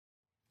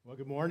Well,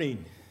 good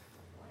morning.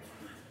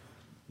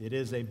 It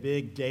is a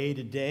big day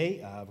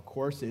today. Of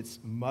course, it's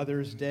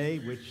Mother's Day,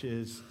 which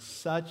is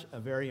such a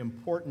very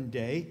important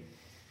day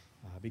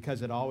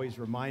because it always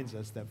reminds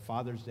us that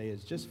Father's Day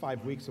is just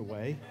 5 weeks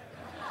away.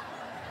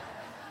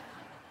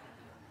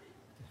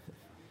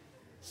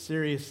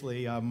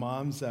 Seriously,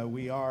 moms,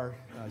 we are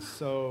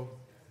so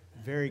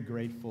very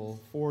grateful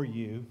for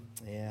you,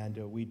 and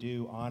we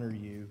do honor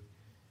you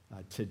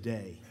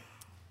today.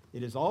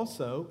 It is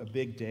also a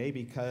big day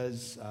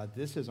because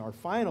this is our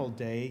final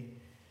day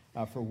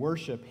for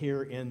worship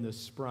here in the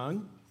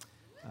Sprung.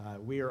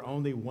 We are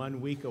only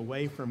 1 week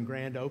away from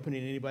grand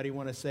opening. Anybody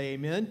want to say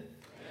amen?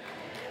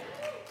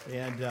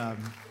 Amen. And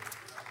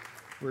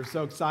we're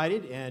so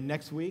excited. And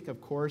next week,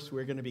 of course,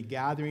 we're going to be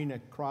gathering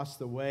across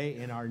the way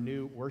in our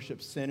new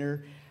worship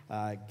center,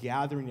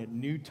 gathering at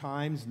new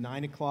times,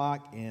 9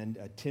 o'clock and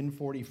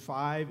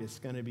 10:45. It's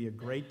going to be a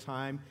great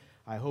time.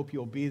 I hope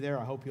you'll be there.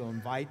 I hope you'll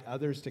invite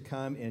others to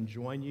come and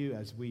join you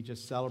as we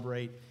just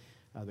celebrate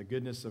the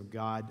goodness of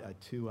God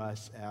to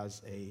us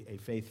as a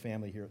faith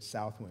family here at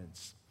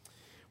Southwinds.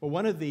 Well,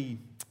 one of the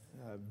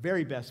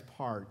very best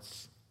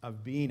parts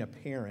of being a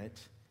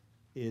parent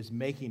is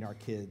making our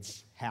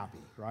kids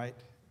happy, right?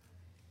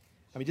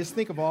 I mean, just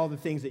think of all the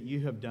things that you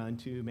have done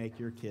to make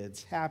your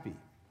kids happy.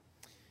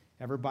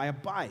 Ever buy a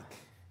bike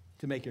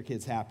to make your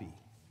kids happy?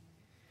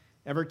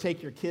 Ever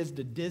take your kids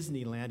to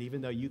Disneyland,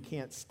 even though you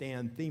can't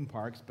stand theme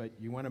parks, but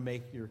you want to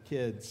make your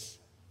kids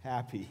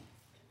happy?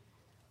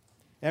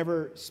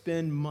 Ever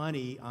spend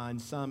money on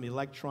some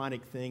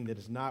electronic thing that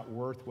is not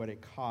worth what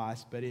it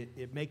costs, but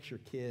it makes your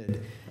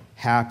kid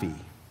happy?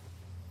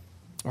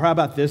 Or how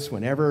about this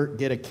one? Ever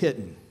get a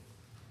kitten?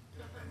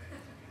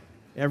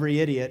 Every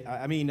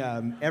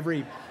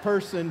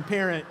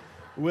parent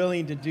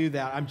willing to do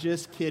that. I'm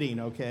just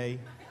kidding, okay?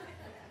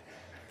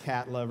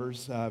 Cat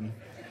lovers.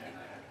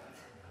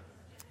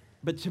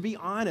 But to be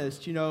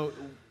honest,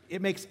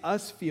 it makes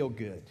us feel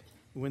good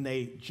when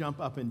they jump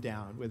up and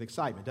down with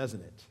excitement,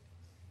 doesn't it?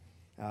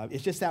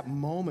 It's just that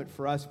moment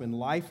for us when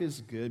life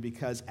is good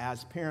because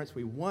as parents,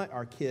 we want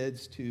our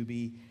kids to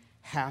be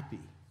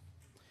happy.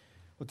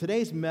 Well,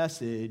 today's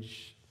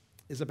message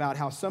is about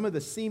how some of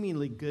the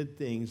seemingly good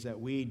things that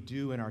we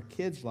do in our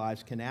kids'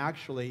 lives can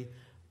actually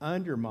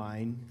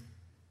undermine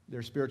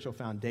their spiritual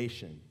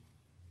foundation.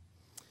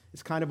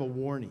 It's kind of a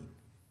warning.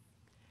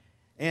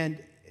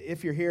 And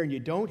if you're here and you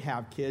don't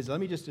have kids, let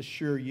me just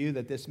assure you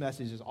that this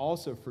message is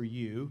also for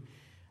you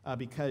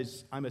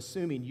because I'm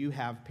assuming you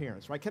have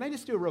parents, right? Can I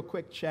just do a real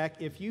quick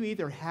check? If you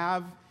either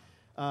have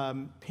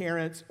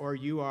parents or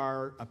you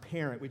are a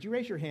parent, would you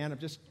raise your hand? I'm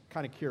just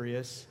kind of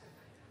curious.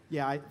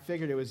 Yeah, I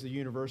figured it was a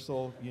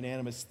universal,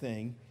 unanimous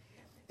thing.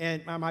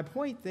 And my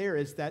point there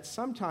is that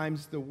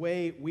sometimes the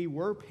way we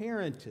were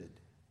parented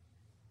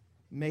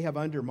may have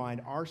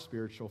undermined our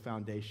spiritual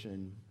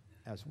foundation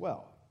as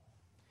well.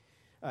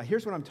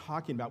 Here's what I'm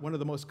talking about. One of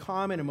the most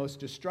common and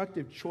most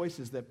destructive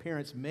choices that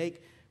parents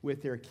make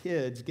with their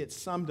kids gets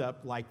summed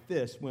up like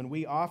this when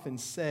we often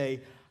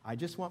say, I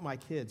just want my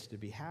kids to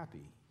be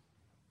happy.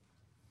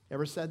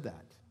 Ever said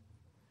that?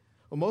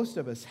 Well, most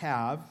of us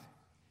have,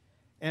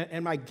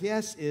 and my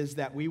guess is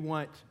that we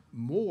want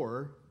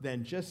more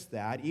than just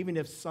that, even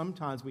if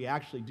sometimes we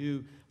actually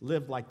do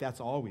live like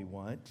that's all we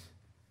want,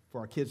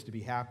 for our kids to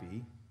be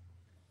happy.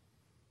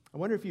 I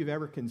wonder if you've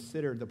ever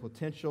considered the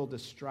potential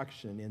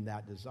destruction in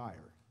that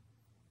desire.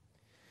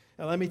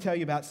 Now, let me tell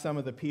you about some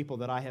of the people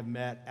that I have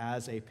met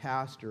as a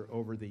pastor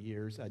over the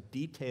years.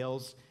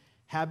 Details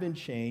have been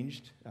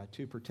changed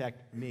to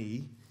protect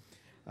me.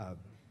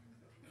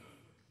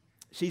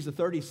 She's a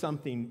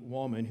 30-something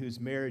woman whose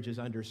marriage is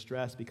under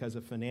stress because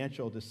of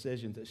financial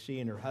decisions that she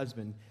and her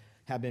husband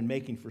have been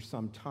making for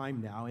some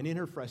time now. And in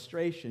her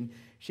frustration,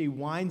 she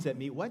whines at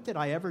me, "What did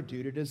I ever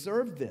do to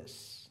deserve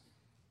this?"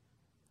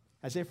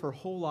 As if her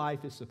whole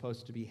life is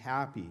supposed to be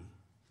happy.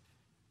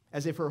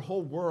 As if her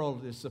whole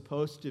world is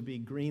supposed to be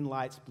green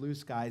lights, blue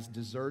skies,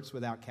 desserts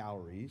without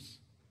calories.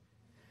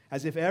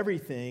 As if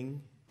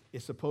everything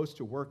is supposed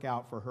to work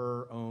out for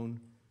her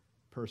own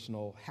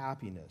personal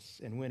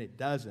happiness. And when it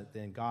doesn't,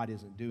 then God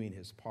isn't doing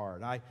his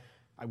part. I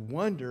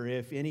wonder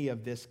if any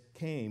of this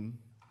came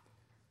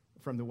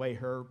from the way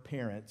her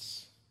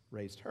parents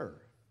raised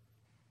her.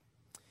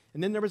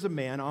 And then there was a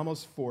man,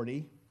 almost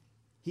 40.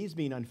 He's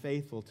being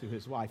unfaithful to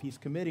his wife. He's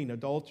committing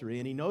adultery,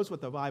 and he knows what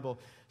the Bible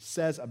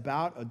says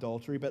about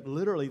adultery, but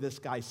literally this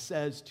guy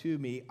says to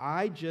me,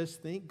 I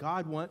just think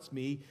God wants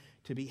me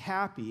to be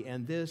happy,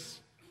 and this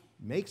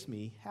makes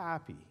me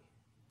happy.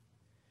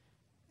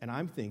 And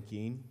I'm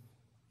thinking,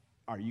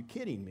 are you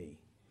kidding me?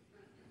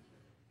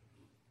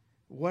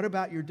 What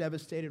about your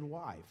devastated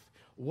wife?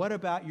 What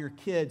about your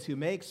kids who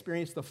may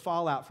experience the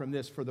fallout from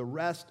this for the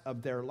rest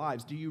of their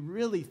lives? Do you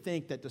really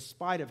think that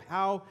despite of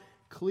how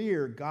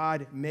clear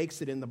God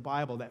makes it in the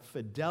Bible that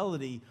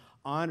fidelity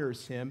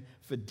honors him,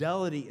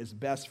 fidelity is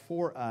best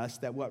for us,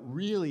 that what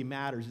really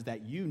matters is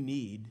that you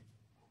need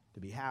to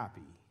be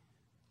happy?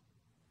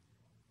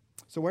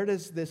 So where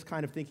does this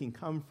kind of thinking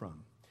come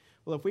from?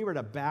 Well, if we were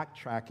to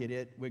backtrack it,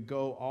 it would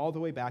go all the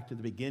way back to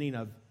the beginning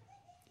of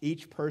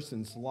each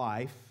person's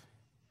life,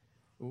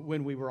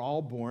 when we were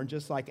all born,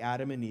 just like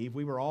Adam and Eve,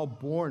 we were all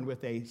born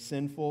with a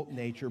sinful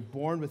nature,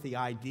 born with the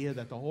idea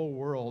that the whole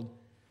world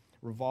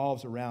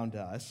revolves around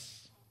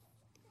us.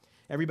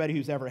 Everybody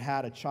who's ever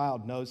had a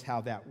child knows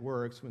how that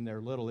works when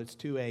they're little. It's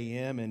 2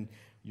 a.m. and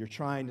you're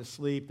trying to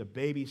sleep, the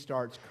baby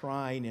starts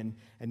crying,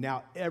 and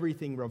now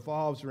everything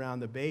revolves around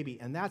the baby.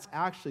 And that's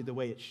actually the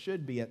way it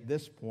should be at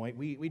this point.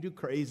 We do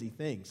crazy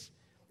things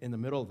in the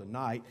middle of the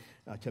night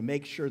to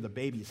make sure the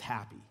baby's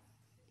happy.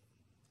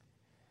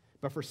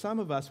 But for some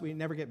of us, we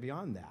never get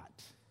beyond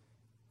that.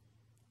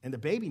 And the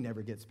baby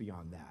never gets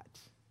beyond that.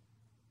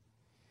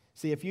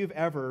 See, if you've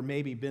ever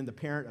maybe been the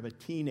parent of a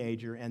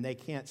teenager and they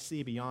can't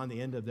see beyond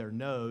the end of their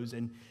nose,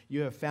 and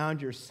you have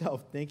found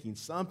yourself thinking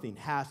something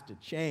has to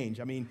change.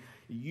 I mean,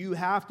 you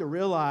have to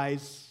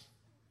realize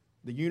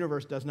the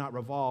universe does not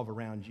revolve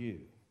around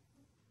you.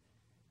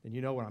 And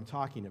you know what I'm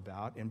talking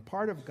about. And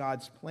part of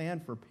God's plan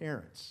for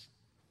parents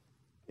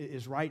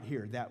is right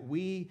here, that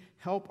we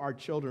help our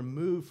children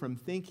move from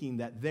thinking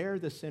that they're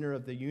the center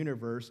of the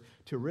universe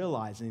to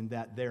realizing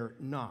that they're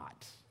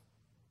not.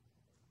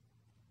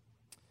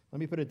 Let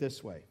me put it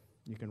this way.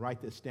 You can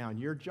write this down.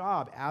 Your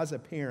job as a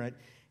parent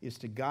is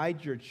to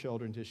guide your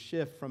children to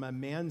shift from a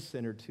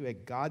man-centered to a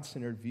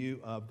God-centered view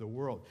of the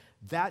world.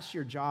 That's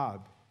your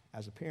job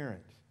as a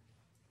parent.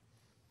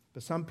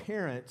 But some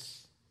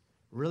parents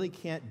really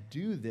can't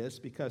do this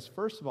because,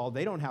 first of all,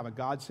 they don't have a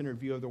God-centered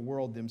view of the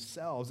world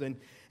themselves. And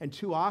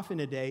too often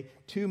today,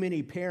 too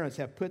many parents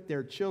have put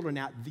their children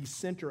at the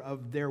center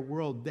of their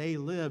world. They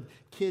live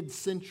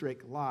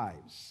kid-centric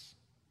lives.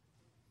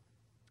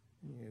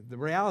 The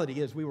reality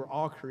is we were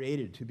all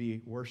created to be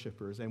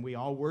worshipers, and we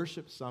all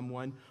worship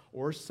someone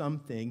or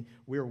something.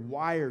 We're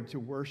wired to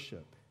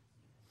worship.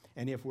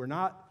 And if we're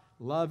not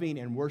loving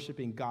and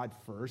worshiping God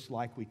first,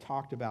 like we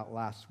talked about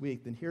last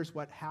week, then here's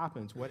what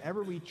happens.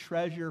 Whatever we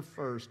treasure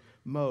first,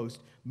 most,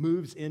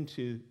 moves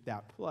into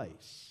that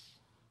place.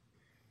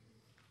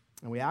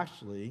 And we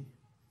actually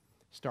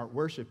start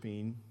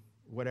worshiping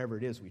whatever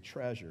it is we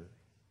treasure.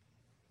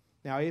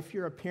 Now, if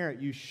you're a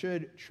parent, you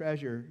should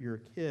treasure your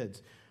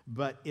kids.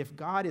 But if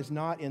God is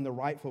not in the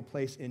rightful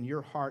place in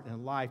your heart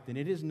and life, then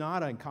it is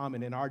not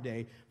uncommon in our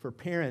day for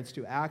parents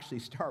to actually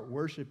start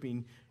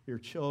worshiping your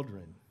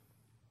children.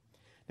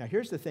 Now,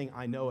 here's the thing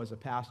I know as a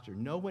pastor.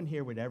 No one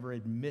here would ever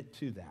admit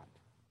to that.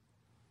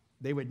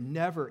 They would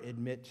never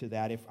admit to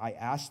that if I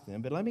asked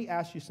them. But let me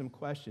ask you some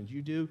questions.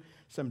 You do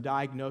some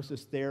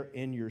diagnosis there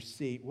in your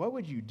seat. What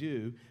would you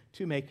do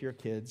to make your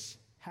kids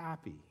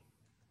happy?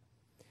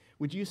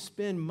 Would you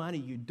spend money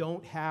you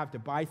don't have to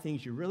buy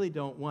things you really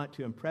don't want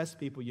to impress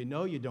people you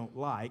know you don't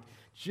like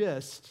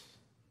just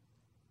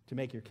to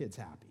make your kids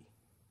happy?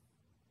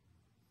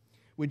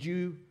 Would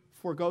you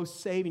forego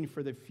saving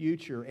for the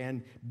future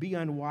and be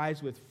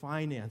unwise with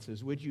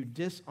finances? Would you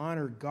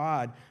dishonor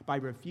God by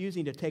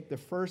refusing to take the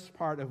first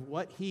part of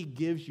what He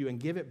gives you and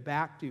give it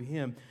back to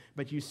Him,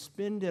 but you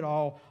spend it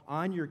all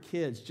on your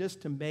kids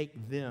just to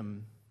make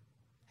them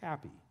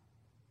happy?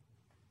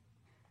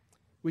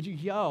 Would you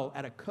yell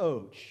at a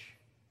coach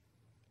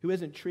who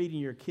isn't treating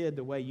your kid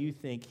the way you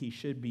think he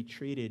should be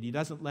treated? He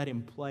doesn't let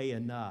him play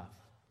enough.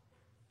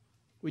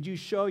 Would you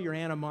show your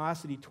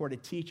animosity toward a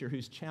teacher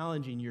who's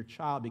challenging your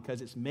child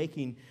because it's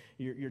making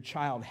your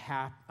child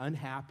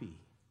unhappy?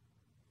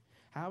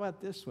 How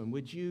about this one?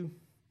 Would you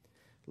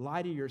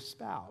lie to your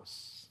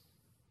spouse?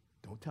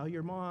 Don't tell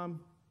your mom.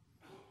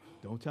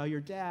 Don't tell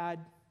your dad.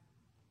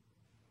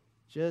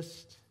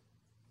 Just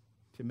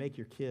to make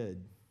your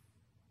kid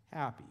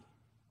happy.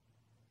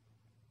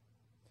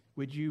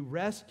 Would you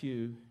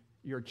rescue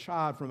your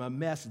child from a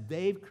mess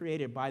they've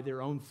created by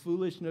their own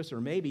foolishness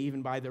or maybe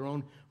even by their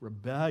own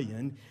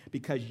rebellion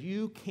because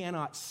you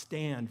cannot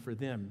stand for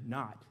them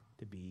not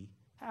to be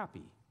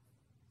happy?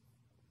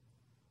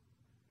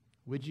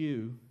 Would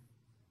you,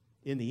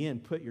 in the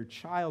end, put your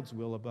child's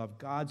will above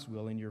God's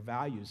will in your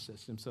value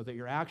system so that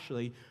you're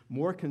actually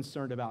more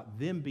concerned about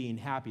them being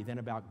happy than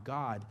about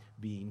God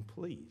being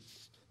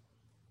pleased?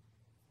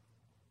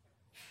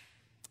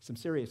 Some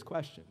serious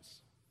questions.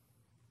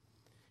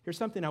 Here's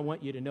something I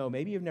want you to know.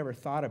 Maybe you've never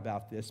thought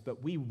about this,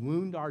 but we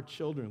wound our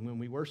children when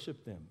we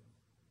worship them.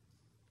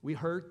 We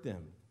hurt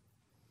them.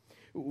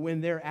 When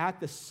they're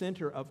at the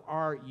center of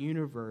our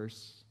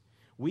universe,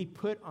 we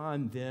put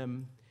on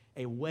them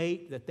a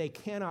weight that they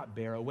cannot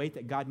bear, a weight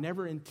that God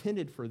never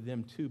intended for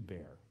them to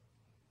bear.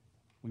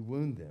 We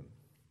wound them.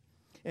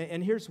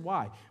 And here's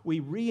why. We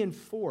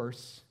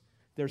reinforce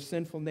their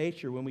sinful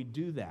nature when we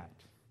do that.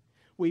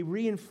 We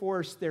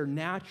reinforce their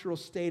natural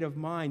state of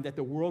mind that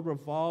the world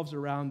revolves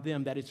around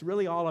them, that it's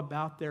really all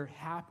about their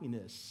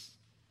happiness.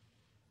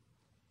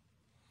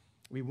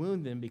 We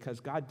wound them because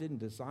God didn't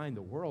design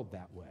the world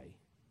that way.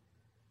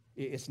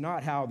 It's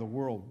not how the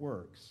world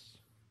works.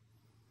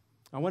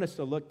 I want us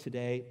to look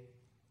today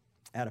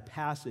at a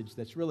passage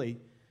that's really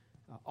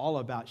all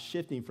about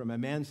shifting from a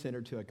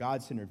man-centered to a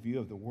God-centered view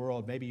of the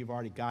world. Maybe you've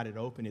already got it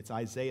open. It's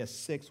Isaiah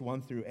 6,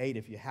 1 through 8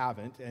 if you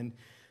haven't. And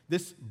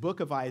this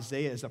book of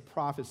Isaiah is a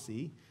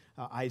prophecy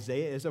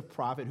Isaiah is a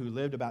prophet who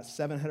lived about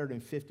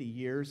 750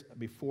 years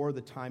before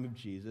the time of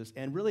Jesus.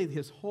 And really,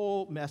 his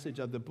whole message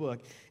of the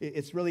book,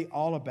 it's really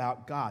all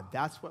about God.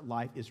 That's what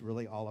life is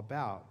really all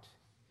about.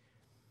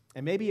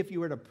 And maybe if you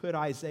were to put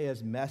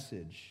Isaiah's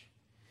message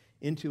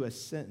into a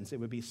sentence, it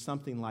would be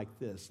something like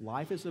this: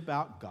 life is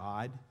about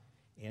God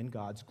and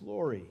God's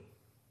glory.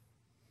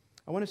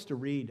 I want us to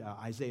read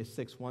Isaiah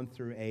 6, 1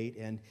 through 8.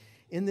 And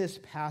in this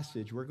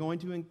passage, we're going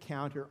to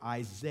encounter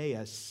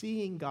Isaiah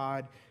seeing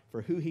God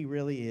for who he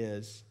really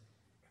is,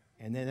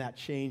 and then that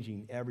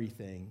changing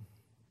everything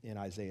in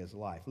Isaiah's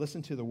life.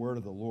 Listen to the word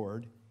of the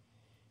Lord.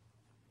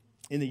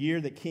 In the year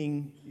that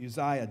King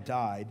Uzziah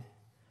died,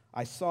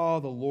 I saw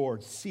the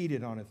Lord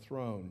seated on a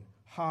throne,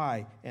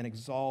 high and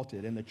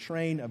exalted, and the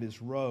train of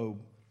his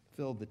robe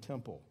filled the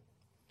temple.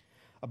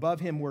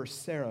 Above him were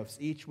seraphs,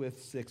 each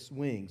with 6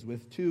 wings.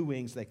 With 2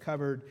 wings they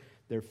covered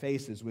their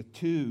faces. With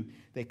 2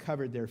 they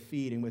covered their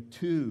feet. And with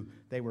 2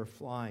 they were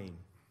flying.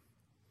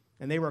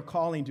 And they were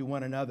calling to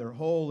one another,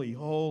 "Holy,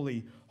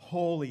 holy,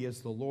 holy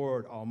is the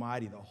Lord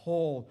Almighty. The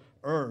whole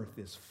earth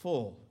is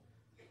full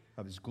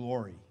of his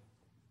glory."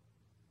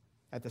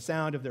 At the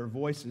sound of their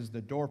voices,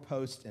 the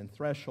doorposts and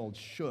thresholds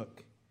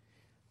shook,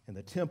 and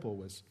the temple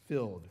was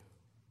filled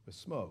with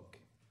smoke.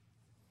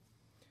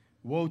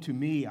 "Woe to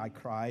me," I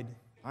cried.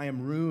 "I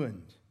am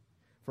ruined,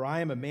 for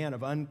I am a man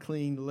of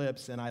unclean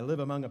lips, and I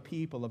live among a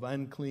people of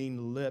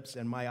unclean lips,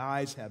 and my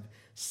eyes have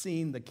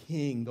seen the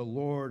King, the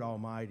Lord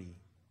Almighty."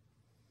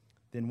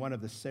 Then one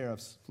of the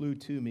seraphs flew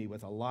to me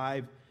with a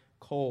live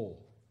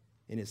coal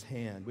in his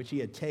hand, which he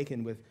had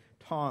taken with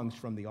tongs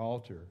from the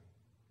altar.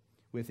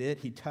 With it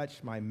he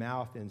touched my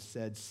mouth and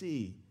said,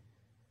 "See,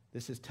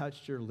 this has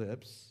touched your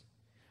lips.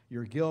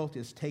 Your guilt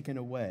is taken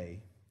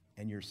away,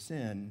 and your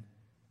sin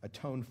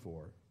atoned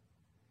for."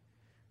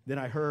 Then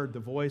I heard the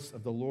voice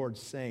of the Lord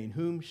saying,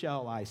 "Whom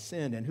shall I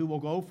send, and who will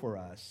go for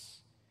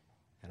us?"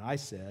 And I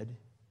said,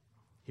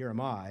 "Here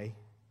am I,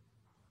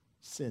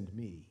 send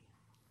me."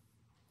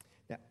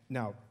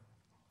 Now,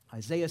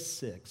 Isaiah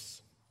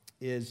 6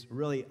 is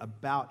really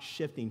about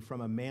shifting from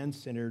a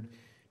man-centered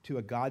to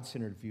a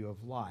God-centered view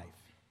of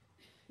life.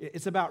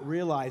 It's about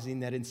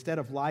realizing that instead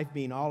of life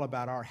being all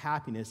about our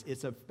happiness,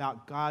 it's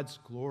about God's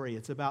glory.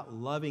 It's about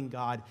loving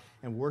God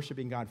and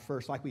worshiping God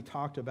first, like we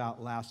talked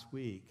about last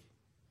week.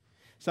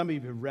 Some of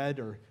you have read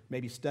or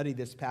maybe studied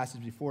this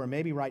passage before, and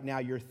maybe right now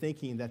you're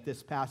thinking that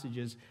this passage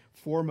is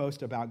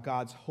foremost about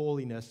God's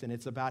holiness, and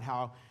it's about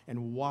how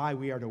and why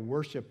we are to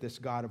worship this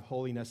God of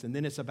holiness, and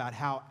then it's about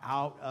how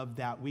out of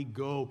that we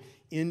go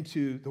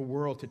into the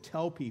world to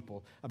tell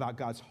people about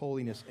God's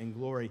holiness and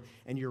glory.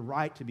 And you're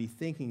right to be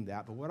thinking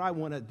that, but what I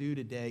want to do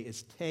today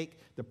is take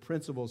the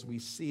principles we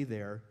see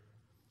there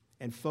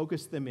and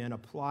focus them in,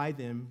 apply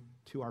them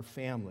to our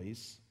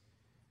families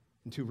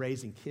and to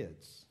raising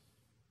kids.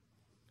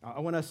 I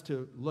want us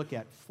to look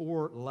at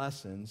 4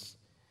 lessons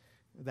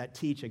that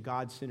teach a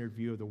God-centered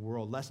view of the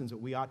world, lessons that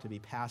we ought to be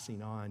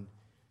passing on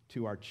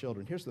to our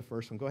children. Here's the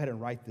first one. Go ahead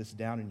and write this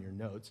down in your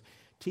notes.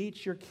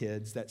 Teach your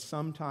kids that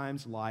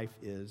sometimes life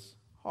is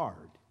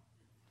hard.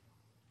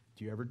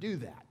 Do you ever do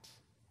that?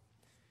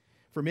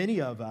 For many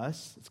of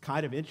us, it's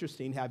kind of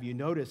interesting. Have you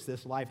noticed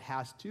this? Life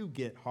has to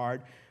get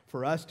hard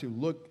for us to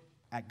look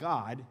at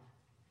God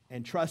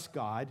and trust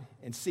God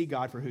and see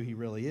God for who he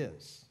really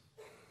is.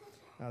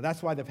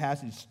 That's why the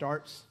passage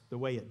starts the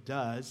way it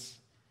does.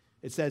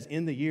 It says,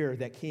 in the year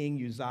that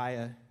King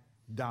Uzziah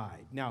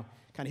died. Now,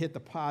 kind of hit the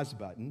pause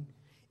button.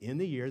 In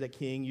the year that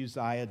King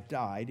Uzziah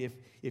died.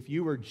 If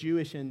you were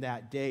Jewish in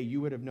that day,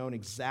 you would have known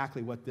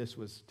exactly what this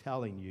was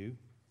telling you.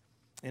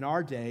 In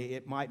our day,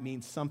 it might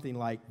mean something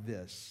like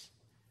this.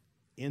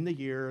 In the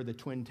year the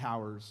Twin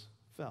Towers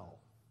fell.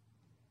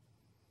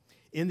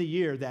 In the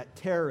year that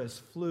terrorists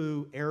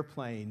flew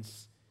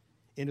airplanes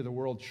into the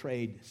World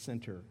Trade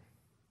Center.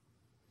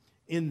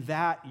 In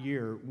that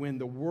year, when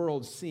the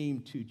world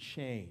seemed to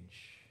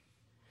change,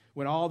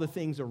 when all the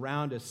things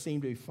around us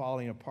seemed to be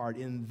falling apart,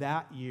 in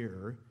that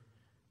year,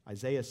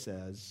 Isaiah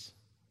says,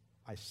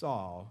 I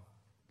saw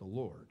the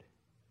Lord.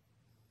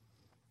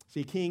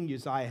 See, King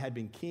Uzziah had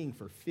been king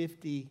for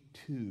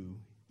 52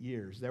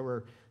 years. There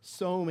were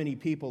so many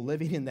people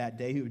living in that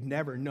day who had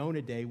never known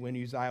a day when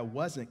Uzziah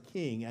wasn't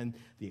king, and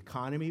the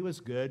economy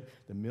was good,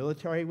 the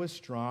military was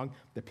strong,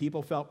 the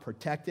people felt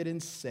protected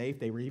and safe.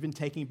 They were even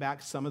taking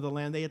back some of the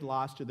land they had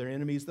lost to their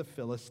enemies, the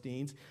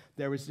Philistines.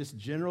 There was this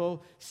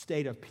general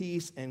state of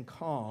peace and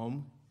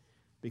calm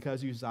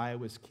because Uzziah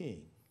was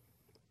king.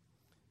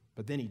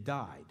 But then he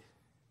died.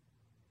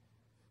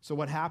 So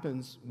what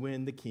happens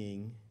when the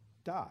king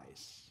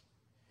dies?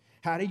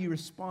 How do you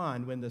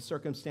respond when the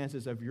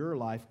circumstances of your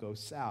life go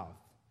south?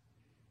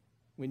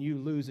 When you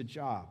lose a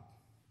job?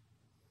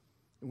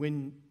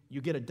 When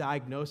you get a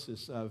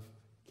diagnosis of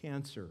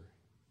cancer?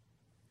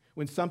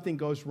 When something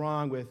goes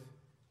wrong with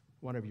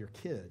one of your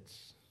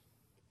kids?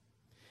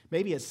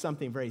 Maybe it's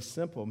something very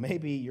simple.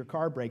 Maybe your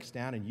car breaks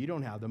down and you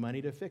don't have the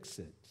money to fix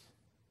it.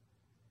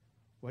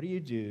 What do you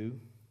do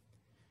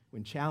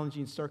when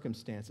challenging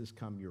circumstances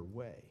come your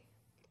way?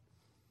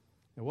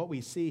 And what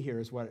we see here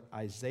is what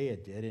Isaiah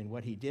did, and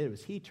what he did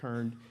was he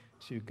turned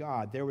to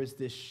God. There was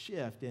this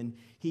shift, and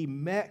he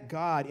met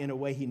God in a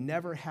way he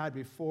never had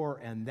before,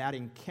 and that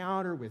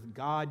encounter with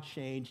God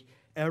changed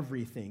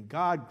everything.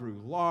 God grew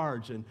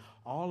large, and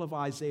all of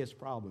Isaiah's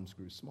problems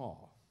grew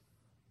small.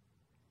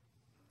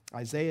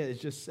 Isaiah is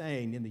just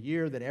saying, in the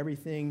year that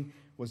everything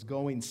was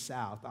going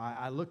south,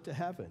 I looked to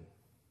heaven,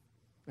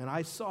 and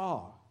I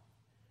saw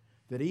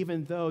that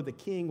even though the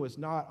king was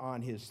not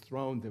on his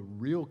throne, the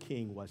real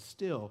king was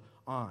still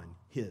on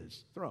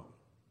his throne.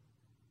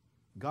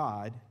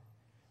 God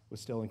was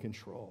still in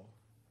control.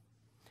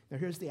 Now,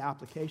 here's the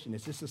application.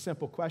 It's just a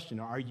simple question.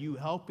 Are you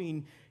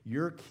helping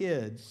your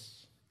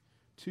kids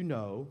to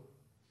know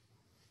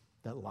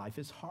that life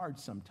is hard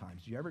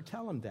sometimes? Do you ever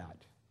tell them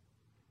that?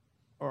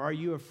 Or are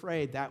you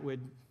afraid that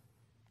would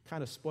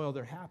kind of spoil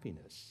their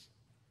happiness?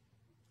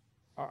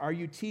 Are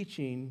you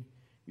teaching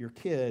your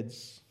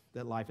kids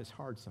that life is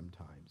hard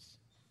sometimes?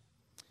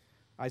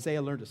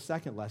 Isaiah learned a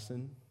second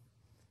lesson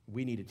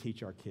we need to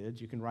teach our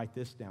kids. You can write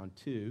this down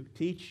too.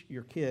 Teach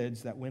your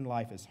kids that when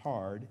life is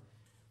hard,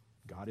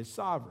 God is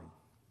sovereign.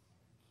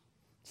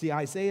 See,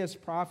 Isaiah's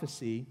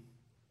prophecy,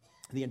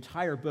 the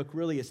entire book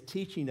really is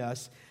teaching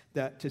us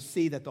that to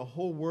see that the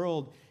whole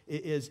world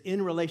is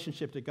in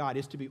relationship to God,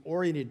 is to be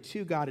oriented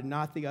to God and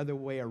not the other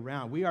way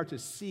around. We are to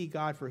see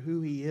God for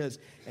who he is.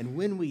 And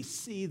when we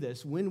see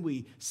this, when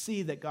we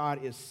see that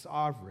God is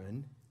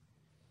sovereign,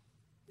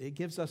 it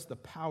gives us the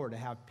power to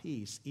have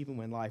peace even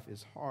when life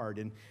is hard.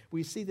 And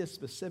we see this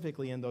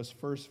specifically in those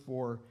first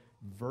 4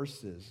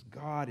 verses.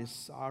 God is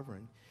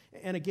sovereign.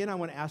 And again, I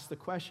want to ask the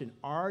question,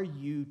 are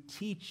you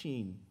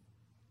teaching,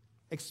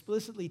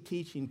 explicitly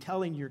teaching,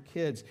 telling your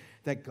kids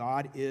that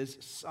God is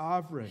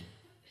sovereign?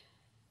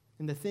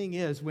 And the thing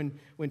is, when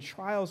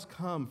trials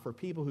come for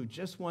people who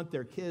just want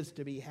their kids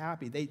to be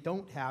happy, they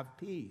don't have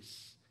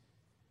peace.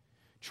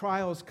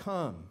 Trials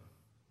come.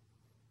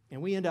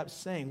 And we end up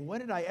saying,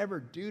 what did I ever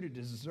do to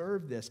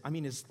deserve this? I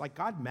mean, is like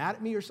God mad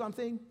at me or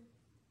something?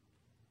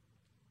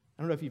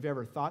 I don't know if you've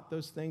ever thought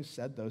those things,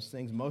 said those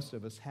things. Most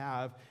of us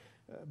have.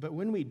 But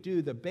when we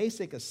do, the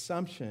basic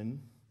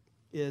assumption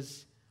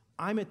is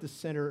I'm at the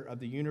center of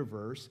the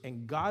universe,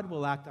 and God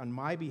will act on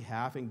my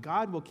behalf, and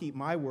God will keep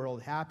my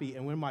world happy.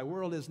 And when my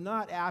world is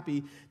not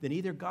happy, then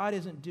either God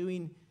isn't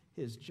doing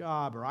his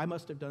job or I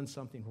must have done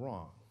something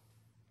wrong.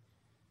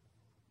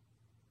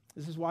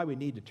 This is why we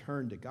need to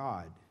turn to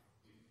God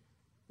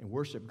and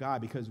worship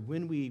God, because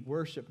when we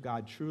worship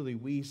God truly,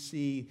 we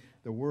see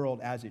the world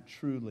as it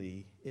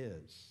truly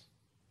is.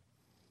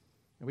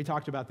 And we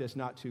talked about this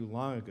not too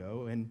long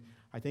ago, and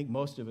I think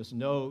most of us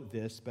know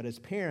this, but as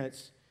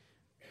parents,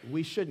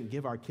 we shouldn't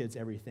give our kids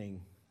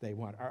everything they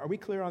want. Are we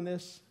clear on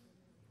this?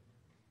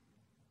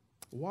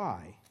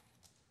 Why?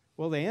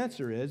 Well, the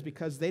answer is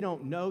because they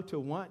don't know to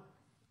want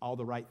all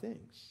the right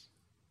things.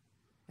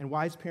 And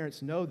wise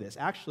parents know this.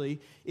 Actually,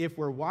 if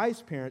we're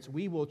wise parents,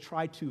 we will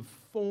try to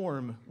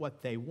form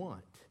what they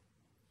want,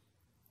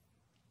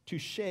 to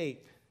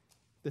shape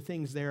the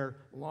things they're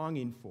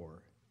longing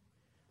for.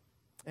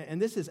 And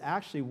this is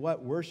actually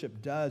what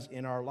worship does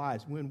in our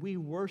lives. When we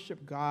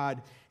worship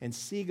God and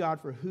see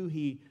God for who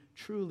he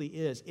truly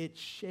is, it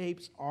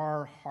shapes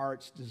our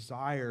heart's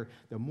desire.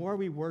 The more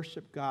we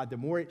worship God, the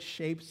more it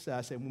shapes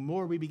us, and the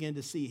more we begin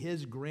to see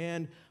his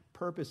grand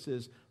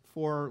purposes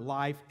for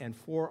life and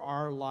for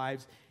our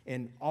lives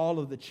and all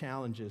of the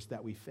challenges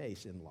that we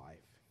face in life.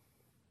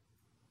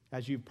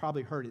 As you've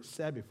probably heard it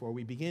said before,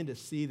 we begin to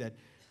see that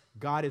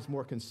God is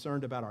more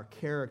concerned about our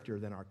character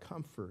than our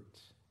comfort.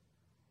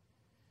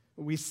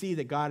 We see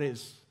that God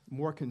is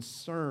more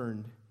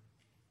concerned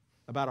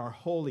about our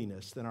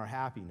holiness than our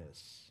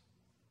happiness.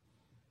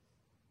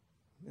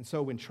 And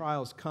so when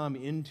trials come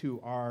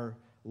into our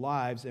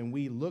lives and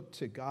we look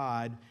to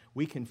God,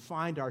 we can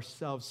find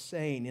ourselves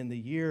saying, in the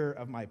year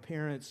of my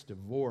parents'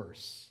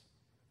 divorce,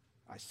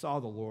 I saw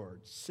the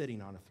Lord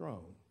sitting on a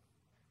throne.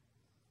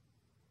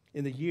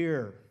 In the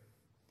year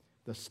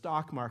the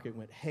stock market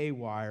went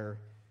haywire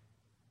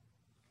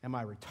and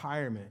my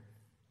retirement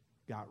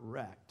got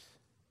wrecked,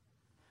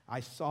 I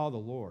saw the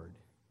Lord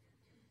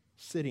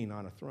sitting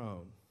on a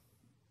throne.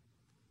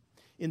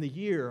 In the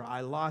year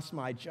I lost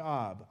my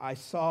job, I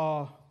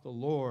saw the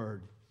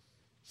Lord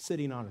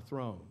sitting on a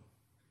throne.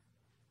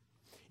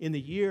 In the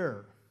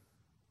year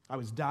I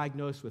was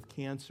diagnosed with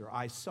cancer,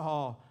 I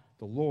saw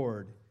the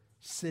Lord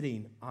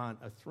sitting on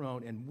a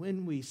throne. And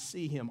when we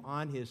see him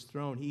on his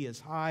throne, he is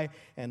high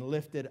and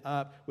lifted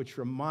up, which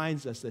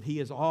reminds us that he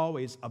is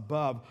always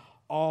above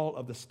all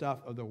of the stuff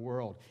of the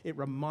world. It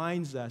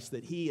reminds us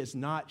that he is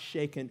not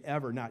shaken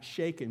ever, not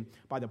shaken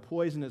by the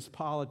poisonous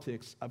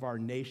politics of our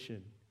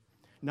nation,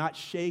 not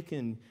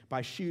shaken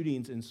by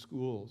shootings in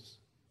schools.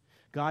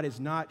 God is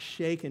not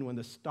shaken when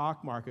the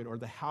stock market or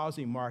the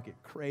housing market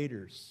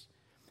craters.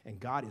 And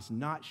God is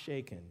not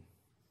shaken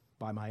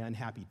by my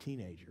unhappy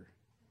teenager.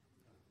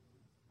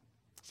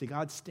 See,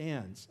 God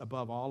stands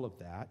above all of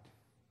that.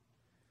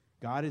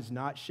 God is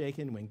not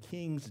shaken when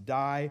kings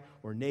die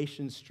or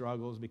nations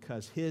struggles,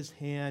 because his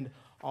hand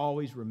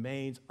always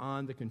remains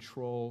on the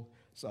controls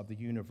of the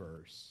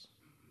universe.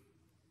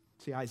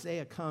 See,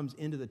 Isaiah comes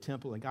into the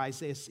temple, and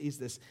Isaiah sees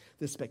this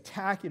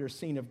spectacular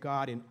scene of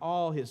God in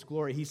all his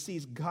glory. He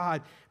sees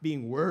God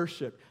being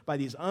worshiped by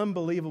these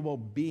unbelievable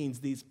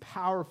beings, these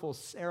powerful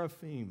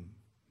seraphim.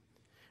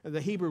 The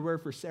Hebrew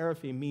word for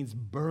seraphim means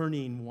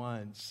burning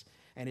ones.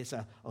 And it's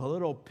a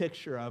little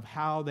picture of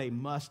how they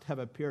must have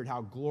appeared,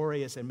 how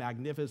glorious and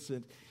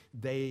magnificent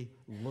they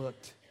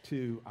looked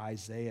to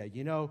Isaiah.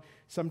 You know,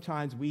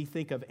 sometimes we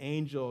think of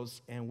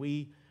angels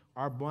and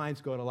our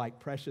minds go to like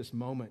Precious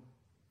Moment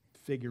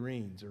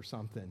figurines or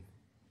something.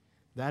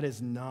 That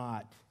is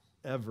not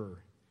ever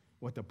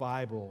what the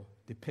Bible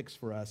depicts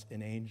for us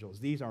in angels.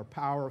 These are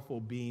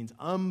powerful beings,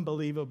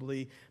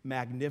 unbelievably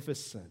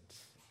magnificent.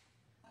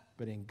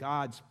 But in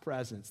God's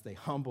presence, they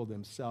humble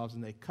themselves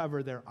and they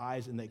cover their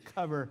eyes and they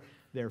cover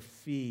their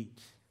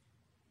feet.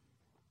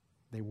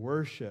 They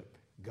worship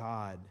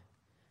God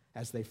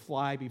as they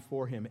fly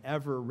before him,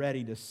 ever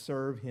ready to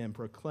serve him,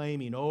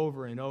 proclaiming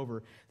over and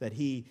over that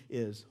he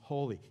is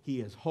holy.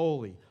 He is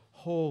holy,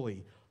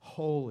 holy,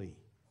 holy.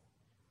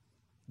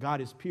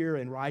 God is pure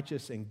and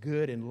righteous and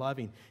good and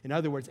loving. In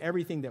other words,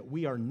 everything that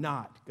we are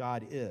not,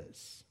 God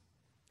is.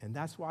 And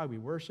that's why we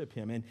worship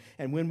him.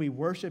 And when we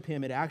worship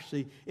him, it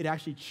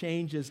actually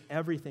changes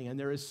everything. And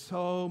there is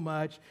so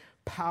much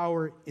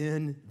power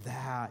in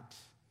that.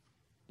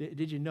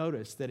 Did you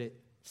notice that it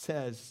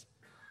says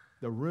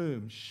the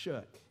room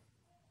shook?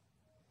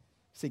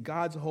 See,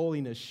 God's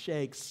holiness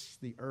shakes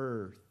the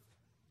earth.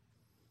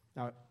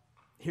 Now,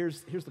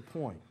 here's the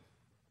point.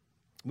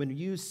 When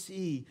you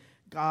see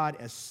God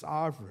as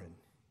sovereign,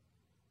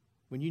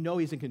 when you know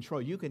he's in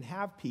control, you can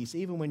have peace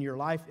even when your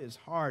life is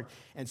hard.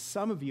 And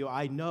some of you,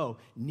 I know,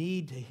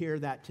 need to hear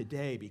that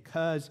today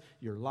because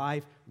your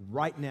life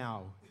right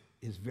now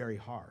is very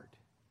hard.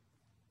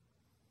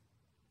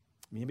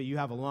 Maybe you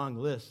have a long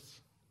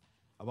list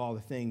of all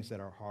the things that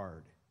are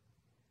hard.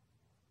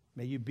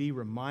 May you be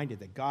reminded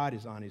that God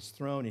is on his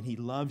throne and he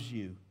loves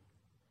you.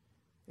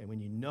 And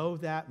when you know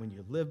that, when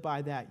you live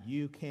by that,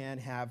 you can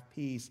have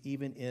peace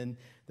even in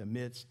the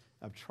midst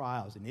of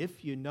trials. And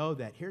if you know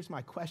that, here's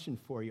my question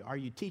for you. Are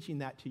you teaching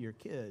that to your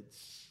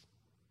kids?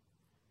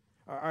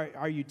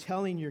 Are you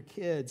telling your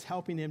kids,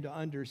 helping them to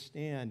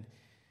understand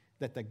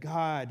that the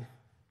God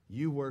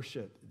you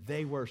worship,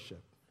 they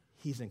worship,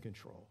 he's in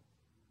control?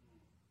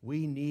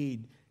 We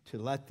need to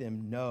let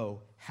them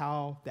know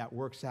how that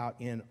works out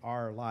in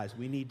our lives.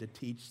 We need to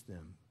teach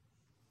them.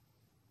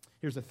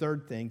 Here's the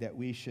third thing that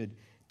we should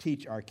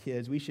teach our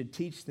kids. We should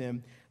teach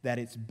them that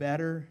it's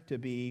better to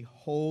be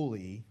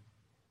holy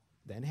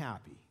than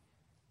happy.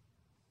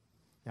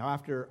 Now,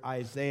 after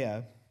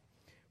Isaiah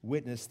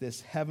witnessed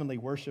this heavenly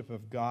worship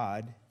of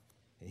God,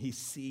 and he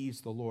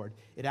sees the Lord,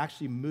 it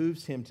actually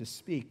moves him to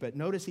speak. But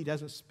notice he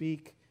doesn't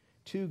speak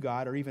to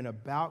God or even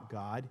about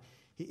God.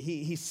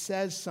 He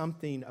says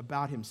something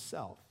about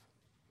himself.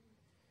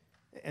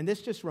 And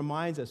this just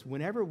reminds us,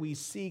 whenever we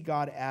see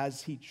God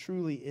as he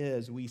truly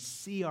is, we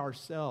see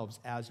ourselves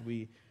as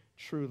we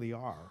truly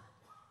are.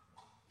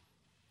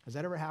 Has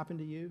that ever happened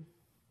to you?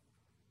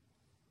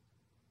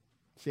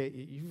 See,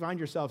 you find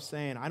yourself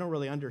saying, I don't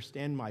really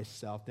understand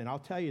myself, then I'll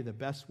tell you the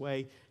best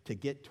way to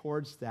get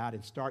towards that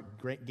and start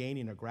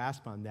gaining a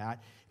grasp on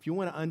that. If you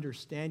want to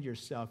understand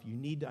yourself, you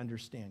need to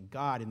understand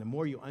God. And the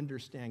more you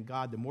understand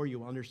God, the more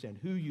you understand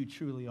who you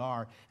truly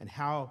are and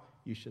how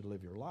you should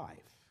live your life.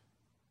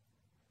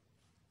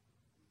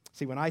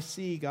 See, when I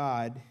see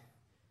God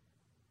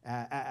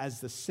as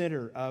the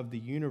center of the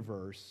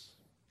universe,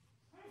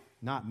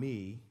 not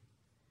me,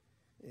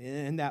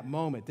 in that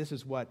moment, this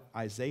is what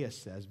Isaiah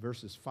says,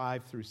 verses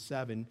 5 through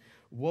 7.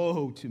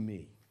 Woe to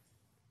me,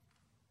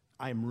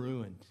 I am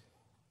ruined.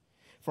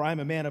 For I am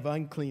a man of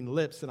unclean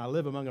lips, and I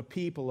live among a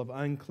people of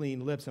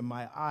unclean lips, and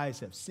my eyes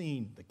have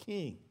seen the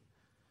King,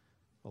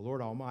 the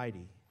Lord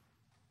Almighty.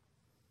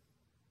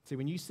 See,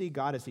 when you see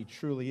God as he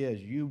truly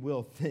is, you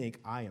will think,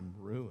 I am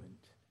ruined.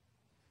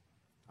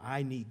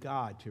 I need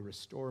God to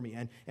restore me.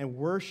 And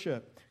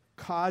worship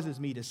causes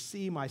me to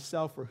see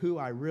myself for who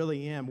I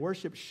really am.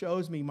 Worship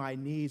shows me my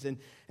needs. And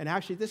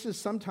actually, this is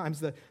sometimes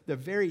the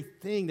very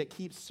thing that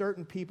keeps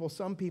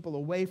some people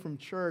away from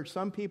church.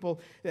 Some people,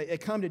 they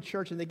come to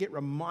church and they get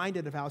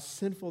reminded of how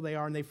sinful they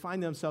are, and they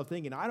find themselves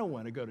thinking, I don't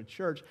want to go to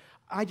church.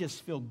 I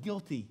just feel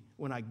guilty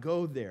when I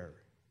go there.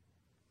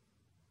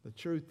 The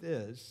truth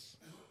is,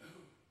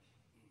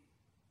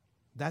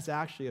 that's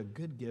actually a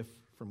good gift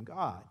from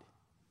God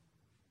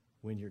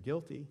when you're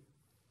guilty.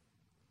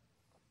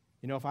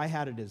 You know, if I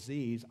had a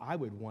disease, I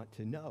would want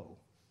to know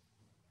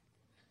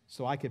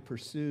so I could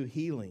pursue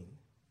healing.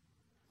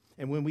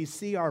 And when we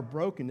see our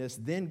brokenness,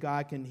 then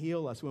God can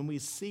heal us. When we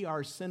see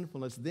our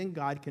sinfulness, then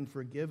God can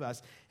forgive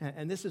us.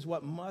 And this is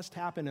what must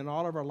happen in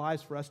all of our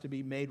lives for us to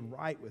be made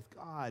right with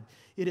God.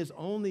 It is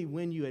only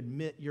when you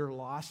admit your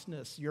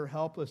lostness, your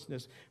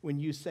helplessness, when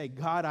you say,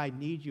 God, I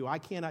need you. I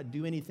cannot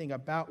do anything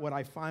about what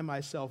I find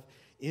myself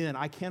in.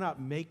 I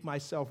cannot make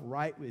myself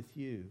right with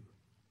you.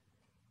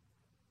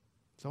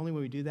 It's only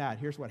when we do that.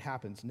 Here's what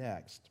happens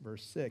next.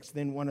 Verse 6,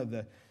 then one of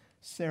the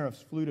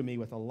seraphs flew to me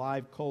with a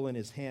live coal in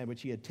his hand,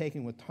 which he had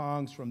taken with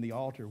tongs from the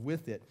altar.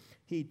 With it,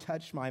 he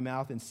touched my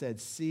mouth and said,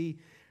 "See,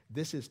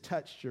 this has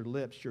touched your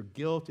lips. Your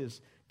guilt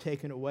is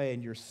taken away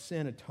and your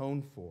sin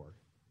atoned for."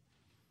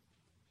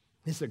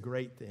 It's a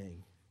great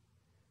thing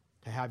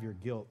to have your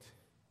guilt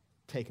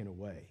taken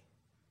away,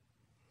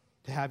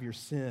 to have your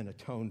sin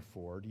atoned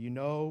for. Do you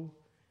know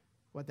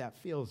what that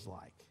feels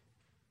like?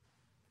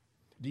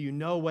 Do you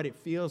know what it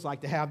feels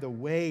like to have the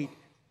weight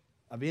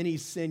of any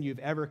sin you've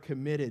ever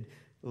committed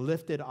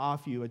lifted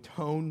off you,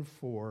 atoned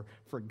for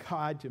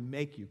God to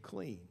make you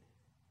clean?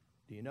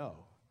 Do you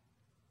know?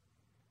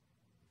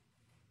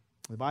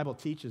 The Bible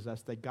teaches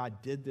us that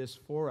God did this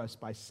for us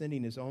by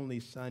sending his only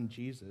son,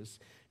 Jesus.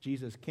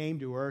 Jesus came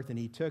to earth and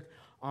he took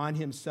on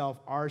himself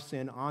our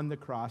sin on the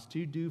cross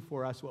to do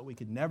for us what we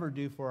could never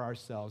do for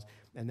ourselves,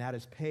 and that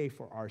is pay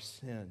for our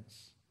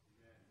sins.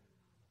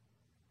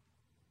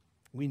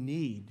 We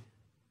need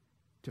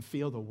to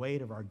feel the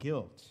weight of our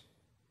guilt,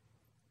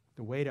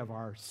 the weight of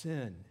our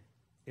sin,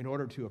 in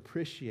order to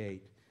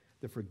appreciate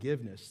the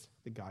forgiveness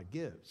that God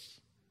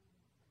gives.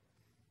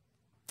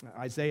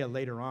 Isaiah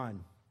later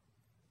on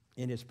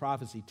in his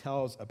prophecy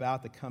tells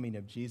about the coming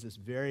of Jesus.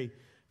 Very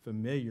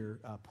familiar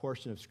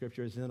portion of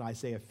Scripture is in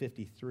Isaiah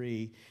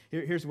 53.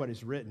 Here's what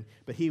is written.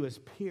 "But he was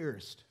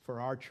pierced for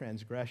our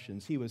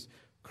transgressions. He was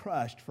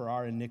crushed for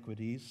our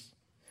iniquities.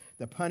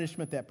 The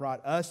punishment that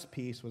brought us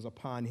peace was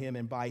upon him,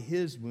 and by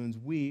his wounds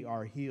we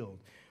are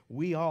healed.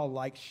 We all,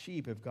 like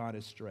sheep, have gone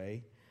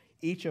astray.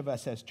 Each of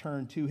us has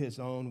turned to his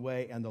own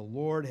way, and the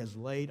Lord has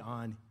laid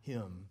on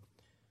him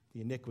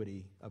the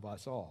iniquity of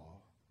us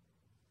all."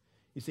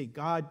 You see,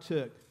 God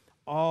took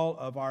all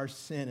of our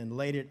sin and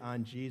laid it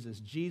on Jesus.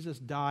 Jesus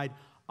died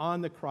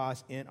on the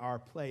cross in our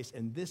place,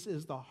 and this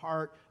is the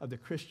heart of the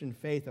Christian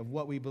faith, of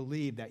what we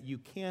believe, that you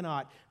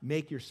cannot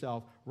make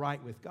yourself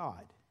right with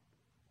God.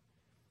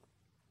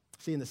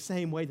 See, in the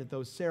same way that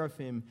those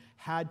seraphim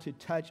had to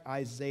touch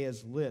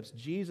Isaiah's lips,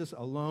 Jesus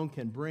alone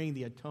can bring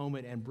the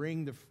atonement and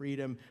bring the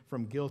freedom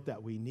from guilt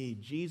that we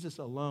need. Jesus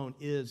alone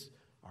is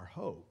our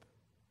hope.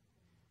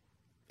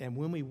 And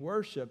when we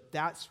worship,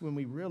 that's when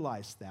we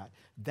realize that.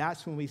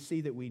 That's when we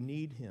see that we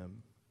need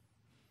him.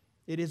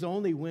 It is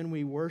only when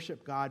we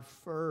worship God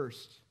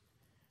first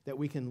that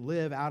we can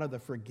live out of the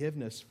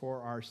forgiveness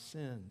for our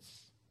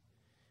sins.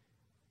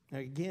 Now,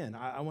 again,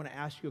 I want to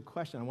ask you a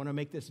question. I want to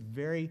make this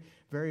very,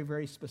 very,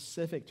 very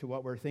specific to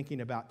what we're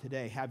thinking about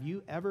today. Have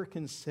you ever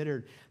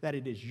considered that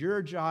it is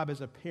your job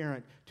as a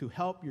parent to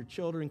help your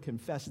children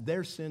confess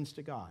their sins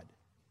to God?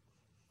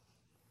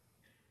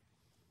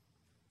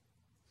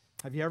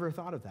 Have you ever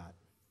thought of that?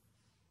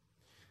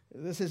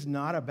 This is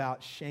not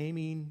about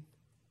shaming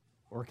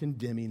or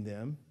condemning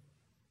them.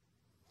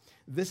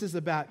 This is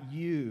about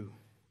you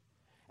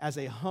as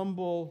a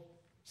humble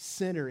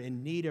sinner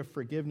in need of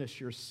forgiveness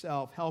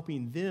yourself,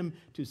 helping them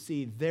to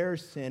see their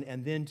sin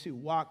and then to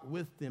walk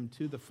with them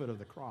to the foot of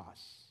the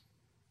cross.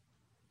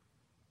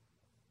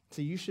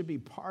 So you should be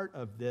part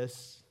of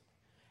this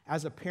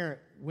as a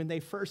parent when they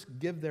first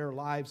give their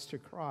lives to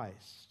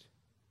Christ.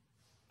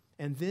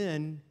 And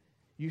then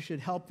you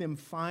should help them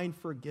find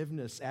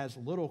forgiveness as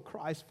little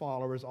Christ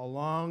followers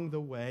along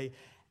the way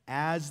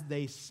as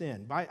they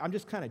sin. I'm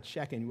just kind of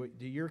checking.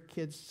 Do your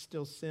kids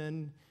still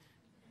sin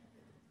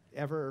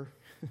ever?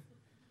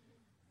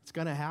 It's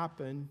going to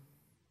happen.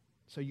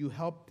 So you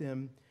help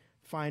them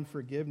find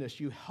forgiveness.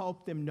 You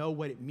help them know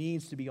what it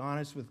means to be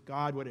honest with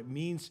God, what it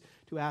means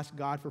to ask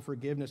God for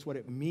forgiveness, what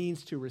it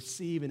means to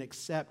receive and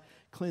accept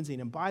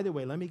cleansing. And by the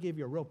way, let me give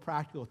you a real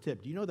practical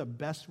tip. Do you know the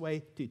best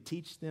way to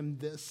teach them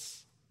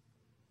this?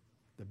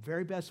 The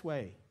very best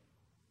way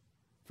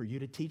for you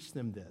to teach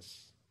them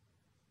this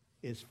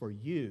is for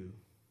you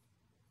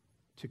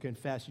to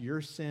confess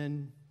your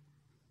sin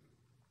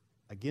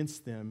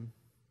against them,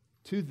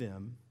 to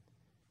them,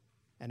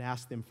 and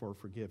ask them for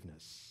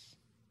forgiveness.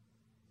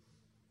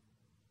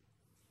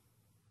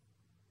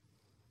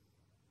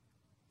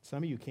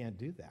 Some of you can't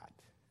do that,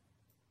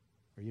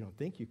 or you don't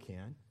think you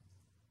can.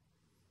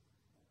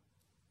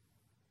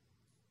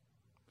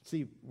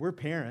 See, we're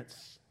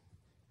parents,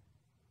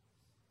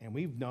 and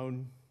we've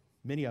known,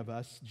 many of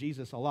us,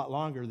 Jesus a lot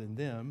longer than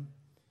them,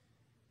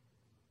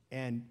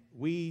 and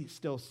we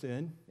still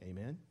sin,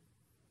 amen?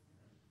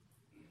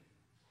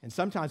 And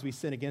sometimes we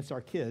sin against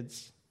our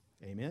kids,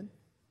 amen?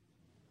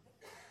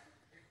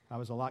 I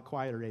was a lot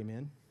quieter,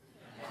 amen?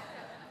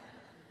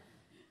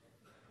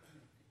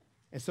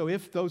 And so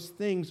if those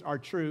things are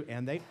true,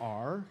 and they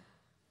are,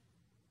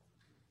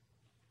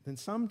 then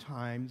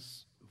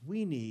sometimes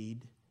we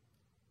need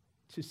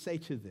to say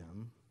to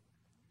them,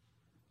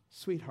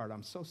 "Sweetheart,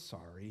 I'm so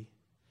sorry.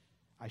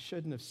 I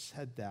shouldn't have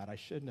said that. I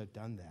shouldn't have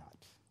done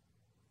that.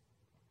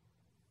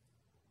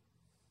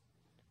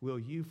 Will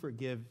you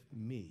forgive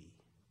me?"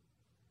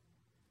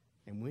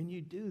 And when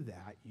you do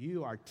that,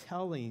 you are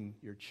telling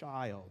your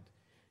child,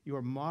 you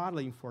are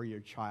modeling for your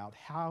child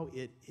how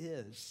it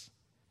is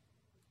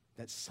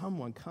that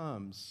someone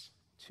comes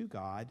to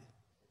God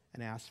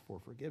and asks for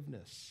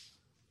forgiveness.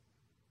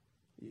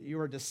 You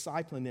are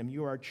discipling them.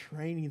 You are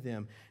training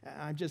them.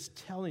 I'm just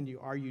telling you,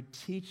 are you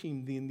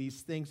teaching them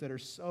these things that are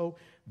so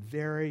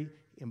very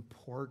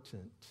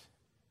important?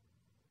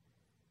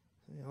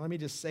 Let me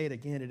just say it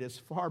again. It is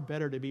far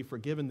better to be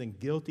forgiven than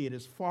guilty. It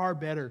is far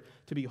better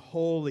to be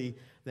holy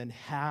than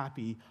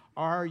happy.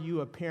 Are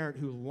you a parent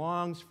who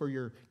longs for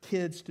your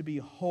kids to be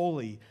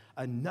holy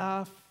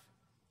enough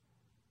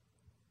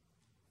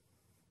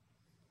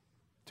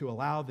to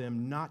allow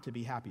them not to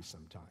be happy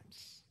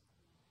sometimes?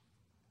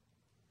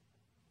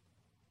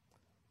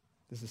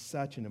 This is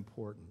such an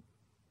important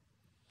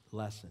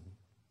lesson.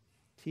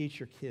 Teach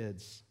your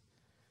kids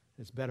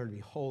it's better to be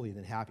holy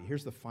than happy.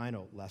 Here's the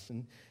final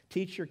lesson.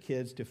 Teach your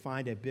kids to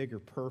find a bigger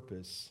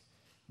purpose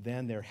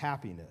than their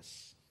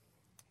happiness.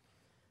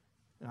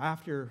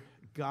 After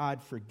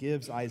God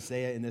forgives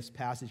Isaiah in this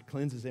passage,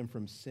 cleanses him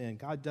from sin,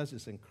 God does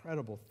this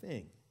incredible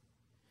thing.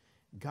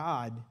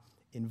 God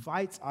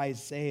invites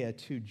Isaiah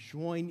to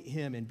join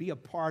him and be a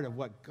part of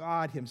what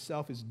God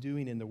himself is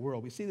doing in the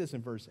world. We see this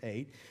in verse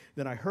 8.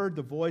 Then I heard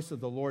the voice of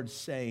the Lord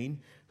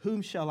saying,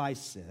 "Whom shall I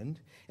send,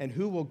 and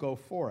who will go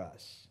for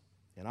us?"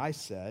 And I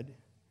said,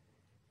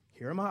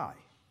 "Here am I.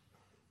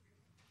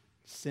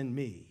 Send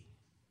me."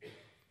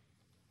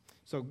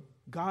 So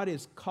God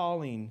is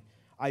calling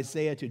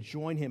Isaiah to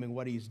join him in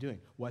what he's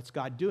doing. What's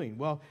God doing?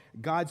 Well,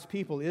 God's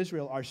people,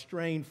 Israel, are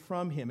straying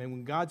from him. And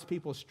when God's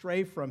people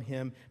stray from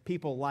him,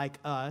 people like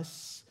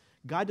us,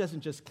 God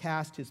doesn't just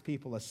cast his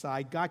people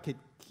aside. God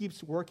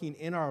keeps working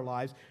in our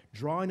lives,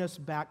 drawing us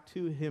back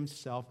to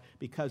himself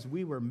because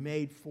we were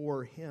made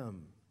for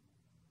him.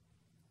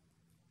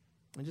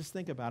 And just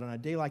think about it, on a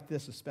day like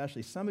this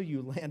especially, some of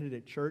you landed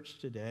at church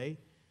today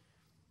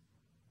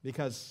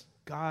because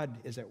God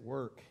is at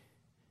work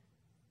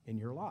in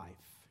your life.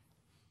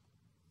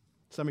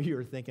 Some of you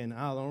are thinking, the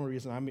only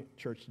reason I'm at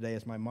church today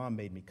is my mom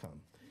made me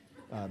come.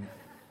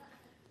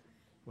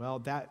 Well,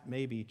 that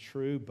may be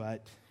true,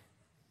 but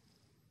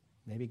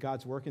maybe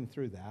God's working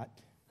through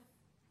that.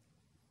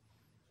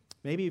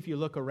 Maybe if you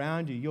look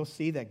around you, you'll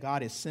see that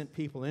God has sent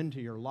people into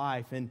your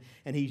life, and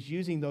he's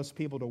using those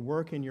people to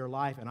work in your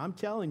life. And I'm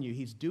telling you,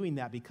 he's doing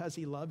that because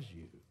he loves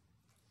you.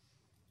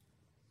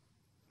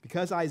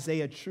 Because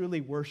Isaiah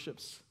truly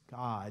worships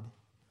God,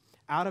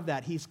 out of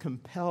that, he's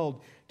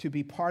compelled to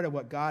be part of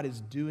what God is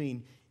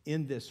doing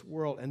in this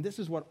world. And this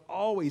is what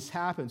always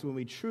happens when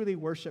we truly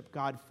worship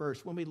God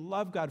first, when we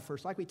love God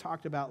first, like we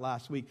talked about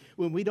last week,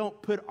 when we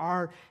don't put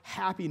our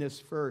happiness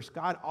first.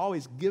 God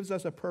always gives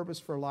us a purpose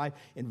for life,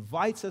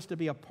 invites us to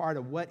be a part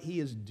of what he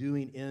is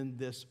doing in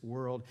this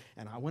world.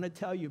 And I want to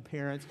tell you,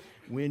 parents,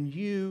 when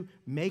you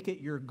make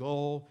it your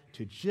goal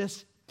to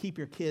just keep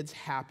your kids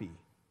happy,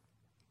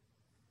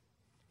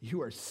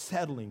 you are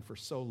settling for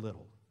so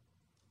little.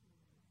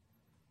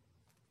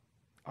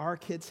 Our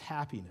kids'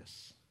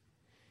 happiness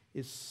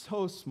is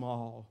so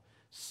small,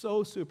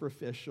 so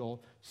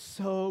superficial,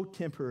 so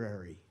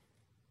temporary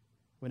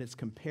when it's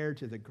compared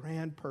to the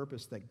grand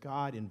purpose that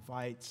God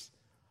invites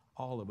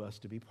all of us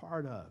to be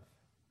part of.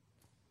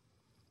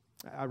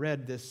 I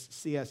read this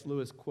C.S.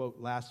 Lewis quote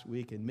last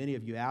week, and many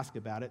of you asked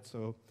about it,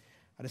 so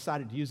I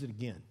decided to use it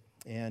again.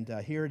 And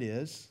here it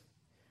is.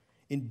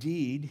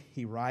 Indeed,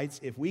 he writes,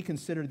 if we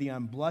consider the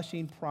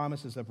unblushing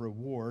promises of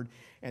reward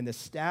and the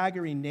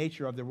staggering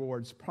nature of the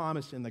rewards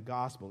promised in the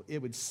gospel,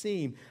 it would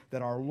seem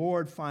that our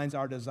Lord finds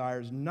our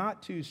desires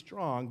not too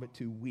strong, but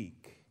too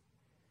weak.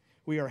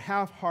 We are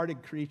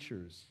half-hearted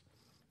creatures,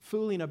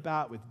 fooling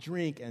about with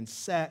drink and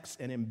sex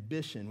and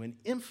ambition when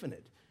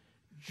infinite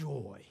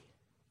joy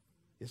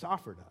is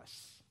offered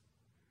us.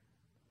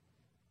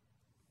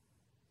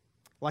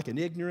 Like an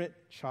ignorant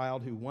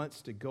child who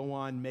wants to go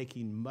on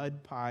making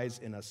mud pies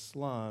in a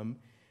slum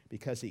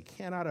because he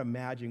cannot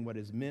imagine what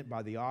is meant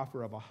by the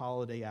offer of a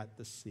holiday at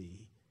the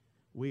sea,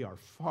 we are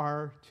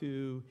far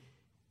too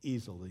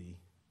easily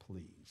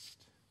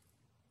pleased.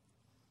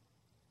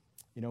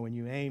 You know, when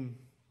you aim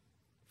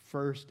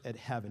first at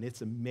heaven,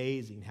 it's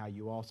amazing how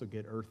you also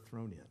get earth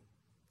thrown in.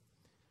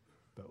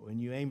 But when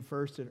you aim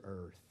first at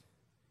earth,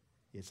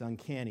 it's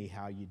uncanny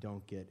how you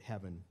don't get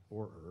heaven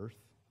or earth.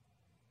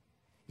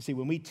 You see,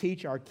 when we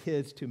teach our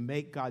kids to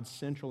make God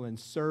central and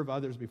serve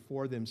others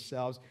before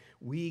themselves,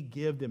 we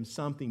give them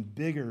something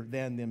bigger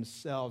than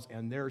themselves,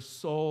 and their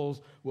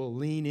souls will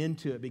lean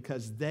into it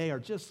because they are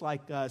just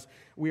like us.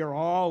 We are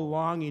all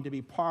longing to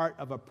be part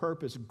of a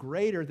purpose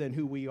greater than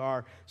who we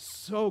are,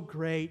 so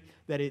great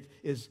that it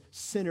is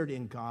centered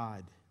in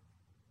God.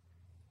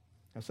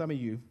 Now, some of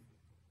you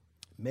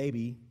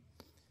maybe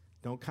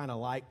don't kind of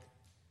like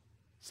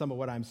some of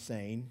what I'm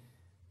saying.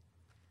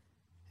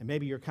 And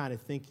maybe you're kind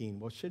of thinking,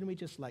 well, shouldn't we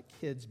just let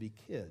kids be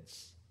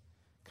kids?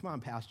 Come on,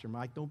 Pastor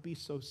Mike, don't be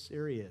so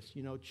serious.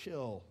 You know,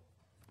 chill,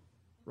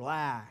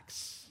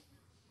 relax.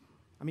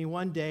 I mean,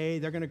 one day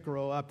they're going to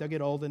grow up, they'll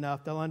get old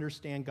enough, they'll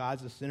understand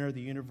God's the center of the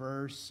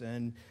universe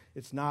and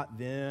it's not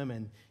them.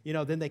 And, you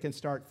know, then they can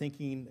start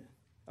thinking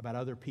about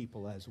other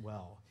people as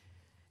well.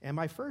 And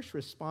my first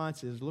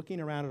response is, looking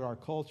around at our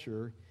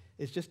culture,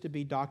 is just to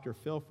be Dr.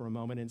 Phil for a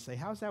moment and say,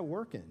 how's that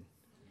working?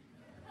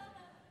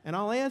 And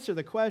I'll answer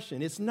the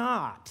question, it's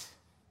not.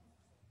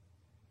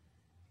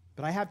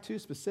 But I have two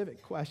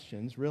specific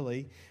questions,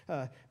 really.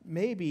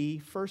 Maybe,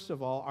 first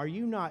of all, are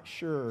you not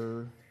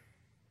sure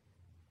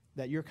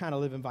that you're kind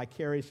of living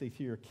vicariously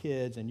through your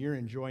kids and you're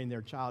enjoying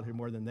their childhood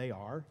more than they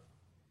are?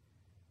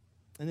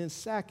 And then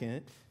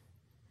second,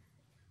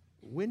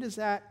 when does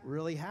that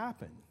really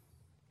happen?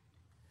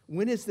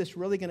 When is this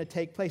really going to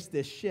take place,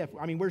 this shift?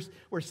 I mean,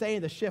 we're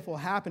saying the shift will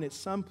happen at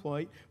some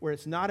point where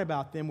it's not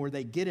about them, where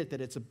they get it, that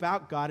it's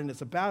about God and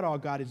it's about all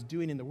God is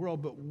doing in the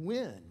world, but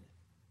when?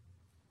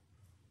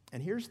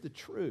 And here's the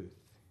truth.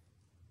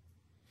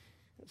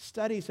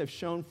 Studies have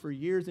shown for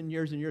years and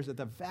years and years that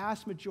the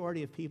vast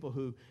majority of people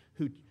who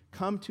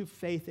come to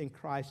faith in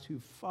Christ, who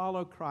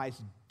follow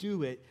Christ,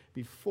 do it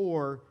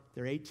before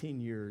they're 18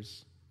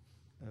 years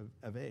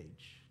of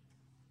age.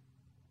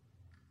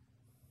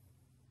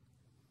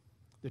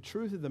 The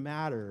truth of the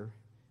matter,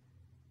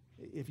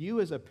 if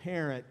you as a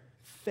parent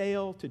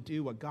fail to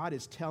do what God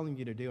is telling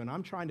you to do, and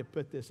I'm trying to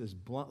put this as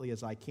bluntly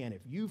as I can,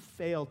 if you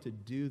fail to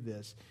do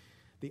this,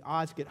 the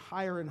odds get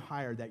higher and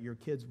higher that your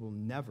kids will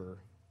never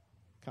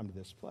come to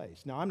this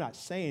place. Now, I'm not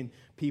saying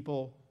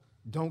people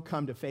don't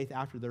come to faith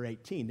after they're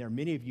 18. There are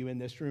many of you in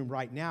this room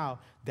right now,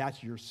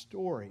 that's your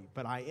story.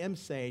 But I am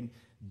saying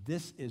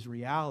this is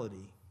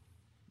reality.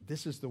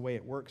 This is the way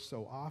it works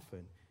so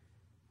often.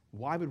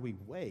 Why would we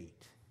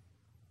wait?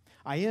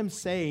 I am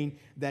saying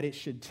that it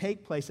should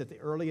take place at the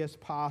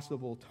earliest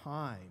possible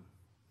time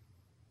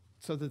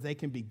so that they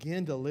can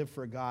begin to live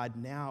for God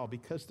now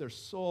because their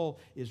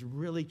soul is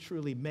really,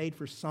 truly made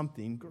for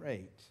something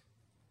great.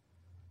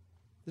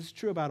 This is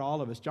true about all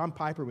of us. John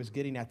Piper was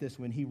getting at this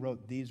when he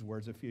wrote these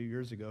words a few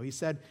years ago. He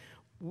said,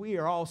 "We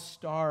are all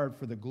starved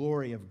for the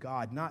glory of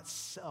God, not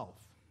self.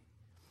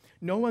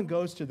 No one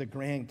goes to the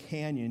Grand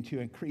Canyon to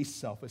increase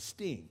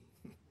self-esteem.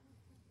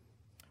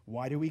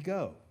 Why do we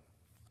go?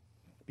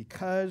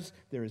 Because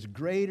there is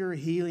greater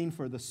healing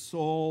for the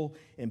soul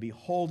in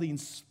beholding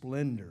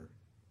splendor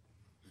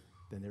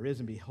than there is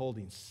in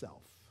beholding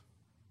self."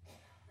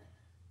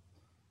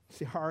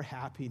 See, our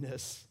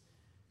happiness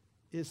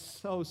is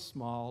so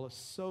small,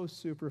 so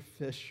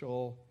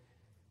superficial,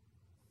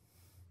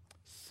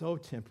 so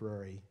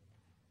temporary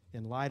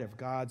in light of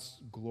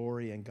God's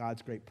glory and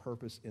God's great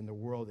purpose in the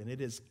world. And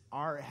it is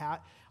our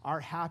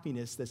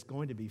happiness that's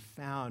going to be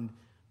found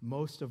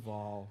most of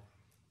all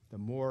the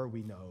more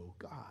we know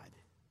God.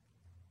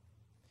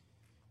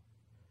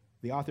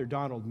 The author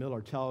Donald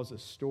Miller tells a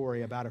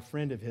story about a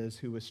friend of his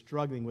who was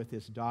struggling with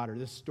his daughter.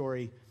 This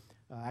story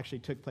actually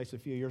took place a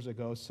few years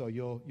ago, so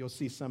you'll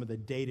see some of the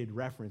dated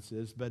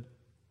references. But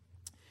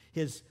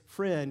his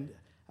friend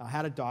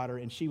had a daughter,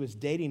 and she was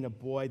dating a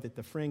boy that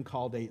the friend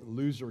called a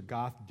loser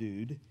goth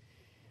dude.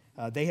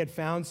 They had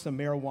found some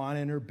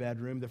marijuana in her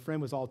bedroom. The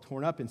friend was all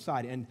torn up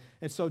inside.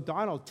 And so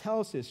Donald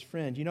tells his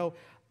friend, "You know,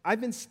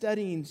 I've been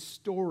studying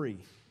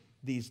story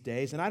these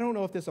days, and I don't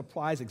know if this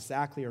applies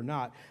exactly or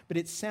not, but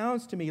it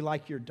sounds to me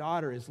like your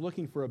daughter is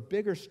looking for a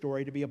bigger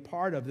story to be a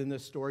part of than the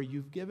story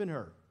you've given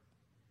her.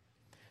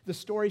 The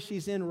story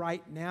she's in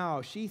right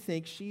now, she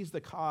thinks she's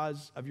the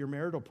cause of your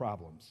marital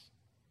problems.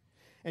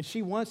 And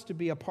she wants to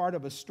be a part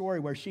of a story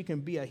where she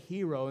can be a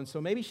hero. And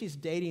so maybe she's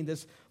dating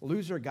this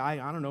loser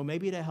guy, I don't know,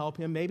 maybe to help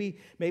him.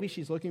 Maybe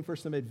she's looking for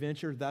some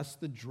adventure, thus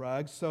the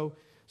drugs. So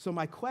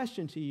my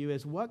question to you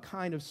is, what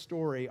kind of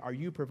story are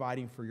you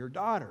providing for your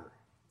daughter?"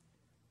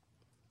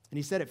 And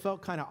he said it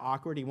felt kind of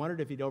awkward. He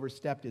wondered if he'd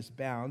overstepped his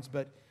bounds.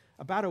 But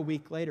about a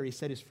week later, he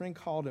said his friend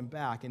called him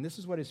back. And this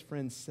is what his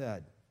friend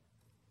said.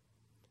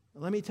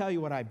 "Let me tell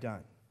you what I've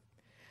done.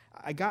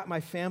 I got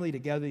my family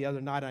together the other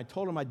night, and I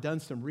told them I'd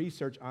done some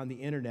research on the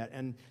internet.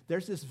 And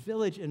there's this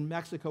village in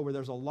Mexico where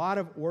there's a lot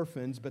of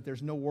orphans, but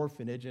there's no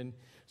orphanage. And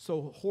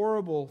so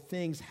horrible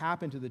things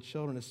happen to the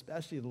children,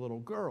 especially the little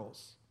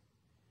girls.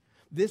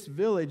 This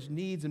village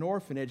needs an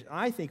orphanage, and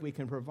I think we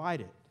can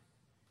provide it.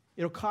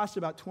 It'll cost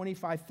about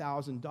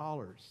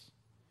 $25,000.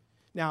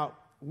 Now,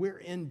 we're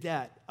in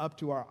debt up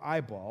to our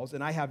eyeballs,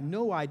 and I have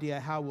no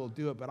idea how we'll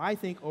do it, but I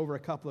think over a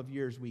couple of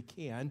years we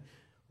can.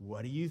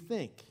 What do you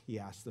think?" he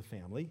asked the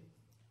family.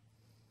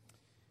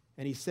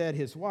 And he said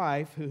his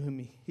wife, whom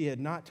he had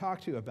not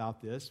talked to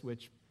about this,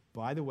 which,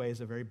 by the way, is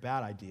a very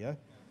bad idea,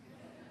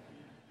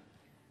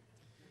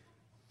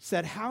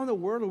 said, "How in the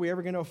world are we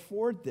ever going to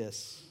afford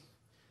this?"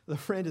 The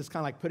friend is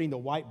kind of like putting the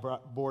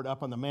whiteboard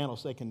up on the mantle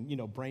so they can,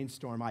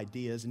 brainstorm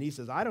ideas. And he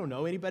says, "I don't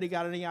know. Anybody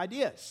got any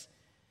ideas?"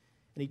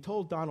 And he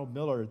told Donald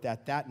Miller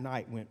that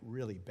night went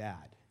really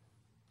bad.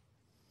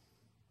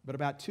 But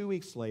about 2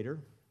 weeks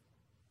later,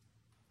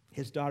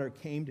 his daughter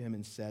came to him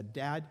and said,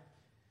 "Dad,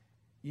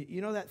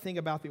 you know that thing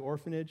about the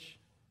orphanage?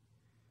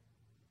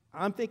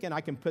 I'm thinking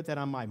I can put that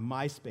on my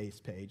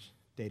MySpace page,"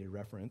 dated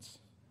reference.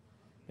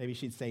 Maybe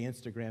she'd say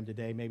Instagram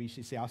today. Maybe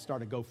she'd say, "I'll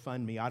start a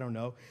GoFundMe." I don't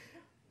know.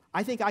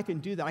 I think I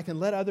can do that. I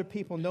can let other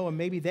people know, and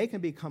maybe they can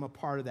become a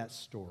part of that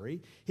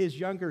story. His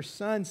younger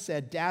son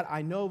said, "Dad,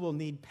 I know we'll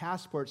need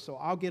passports, so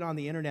I'll get on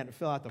the internet and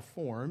fill out the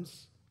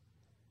forms."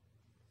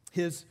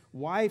 His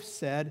wife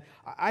said,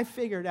 "I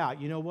figured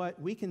out, you know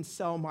what? We can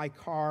sell my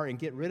car and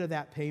get rid of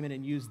that payment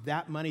and use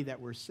that money that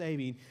we're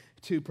saving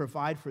to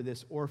provide for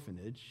this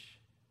orphanage."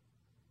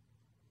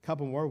 A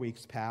couple more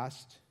weeks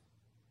passed.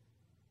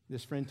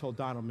 This friend told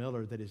Donald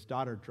Miller that his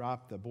daughter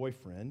dropped the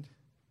boyfriend.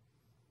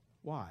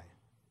 Why?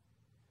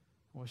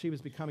 Well, she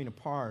was becoming a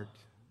part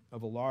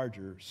of a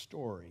larger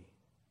story.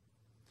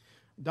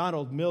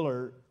 Donald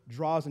Miller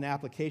draws an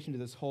application to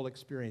this whole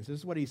experience. This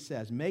is what he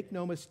says: make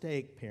no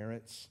mistake,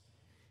 parents,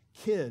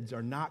 kids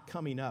are not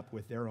coming up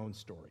with their own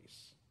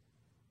stories.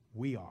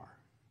 We are.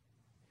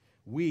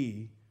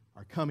 We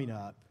are coming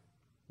up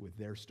with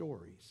their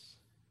stories.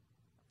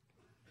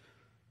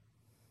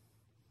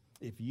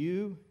 If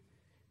you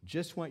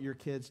just want your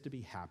kids to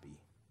be happy,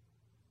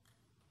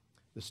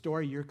 the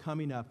story you're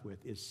coming up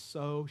with is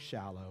so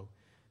shallow,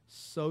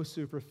 so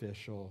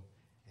superficial,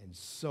 and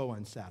so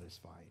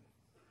unsatisfying.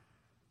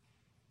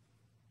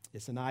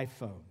 It's an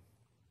iPhone.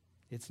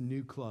 It's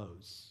new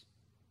clothes.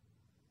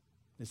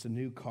 It's a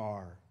new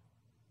car.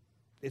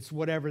 It's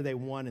whatever they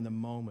want in the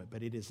moment,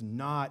 but it is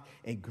not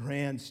a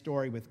grand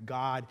story with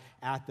God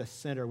at the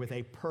center, with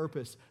a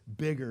purpose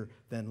bigger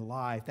than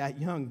life. That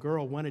young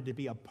girl wanted to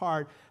be a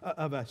part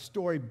of a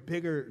story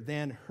bigger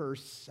than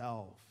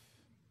herself.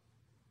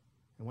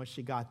 And once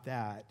she got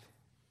that,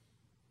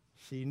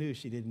 she knew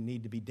she didn't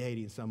need to be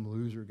dating some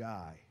loser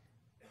guy.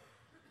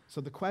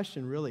 So the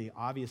question really,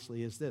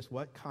 obviously, is this: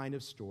 what kind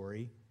of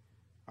story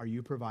are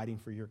you providing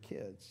for your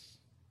kids?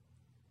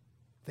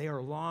 They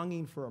are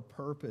longing for a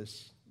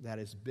purpose that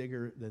is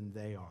bigger than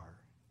they are.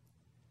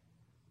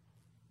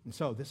 And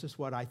so this is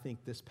what I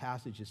think this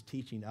passage is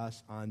teaching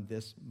us on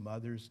this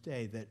Mother's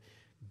Day, that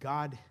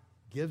God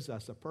gives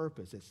us a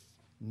purpose. It's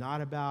not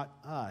about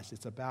us.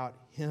 It's about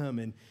Him.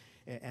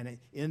 And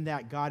in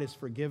that, God has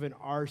forgiven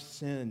our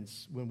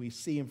sins when we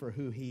see Him for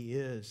who He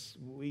is.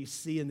 We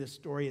see in this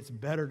story it's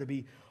better to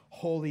be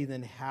holy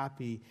than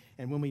happy.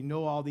 And when we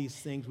know all these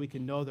things, we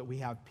can know that we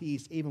have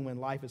peace even when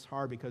life is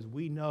hard, because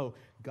we know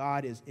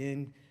God is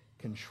in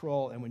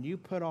control. And when you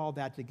put all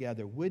that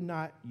together, would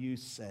not you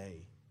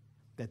say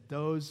that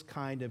those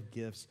kind of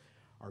gifts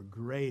are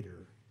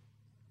greater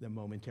than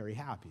momentary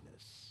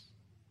happiness?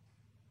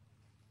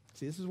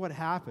 See, this is what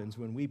happens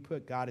when we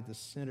put God at the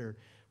center,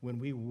 when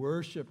we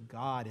worship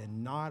God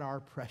and not our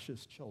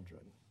precious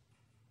children.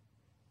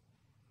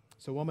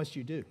 So what must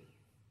you do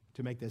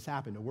to make this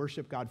happen? To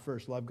worship God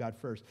first, love God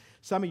first.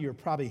 Some of you are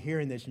probably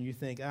hearing this and you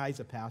think, he's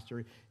a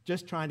pastor,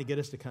 just trying to get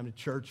us to come to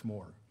church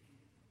more.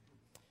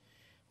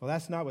 Well,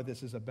 that's not what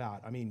this is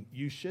about. I mean,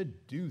 you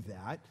should do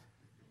that.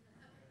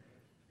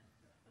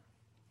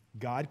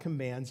 God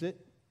commands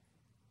it,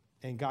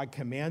 and God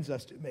commands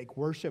us to make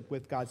worship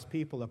with God's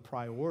people a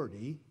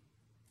priority,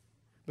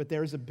 but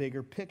there's a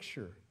bigger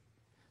picture.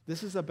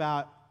 This is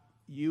about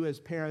you as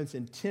parents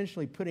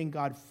intentionally putting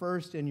God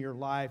first in your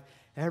life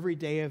every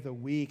day of the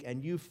week,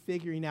 and you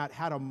figuring out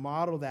how to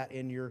model that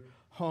in your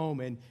home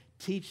and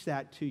teach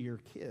that to your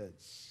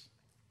kids.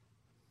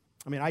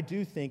 I mean, I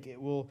do think it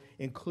will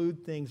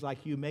include things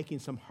like you making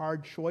some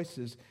hard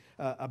choices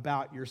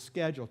about your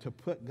schedule, to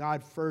put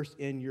God first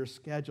in your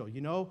schedule.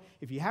 You know,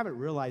 if you haven't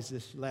realized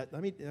this, let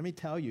me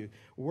tell you,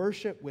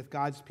 worship with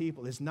God's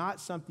people is not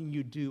something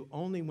you do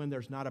only when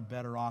there's not a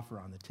better offer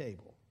on the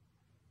table.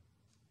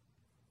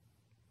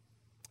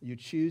 You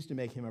choose to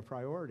make Him a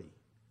priority.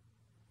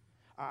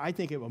 I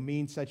think it will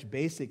mean such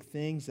basic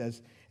things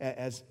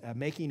as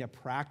making a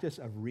practice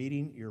of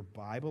reading your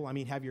Bible. I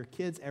mean, have your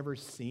kids ever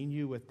seen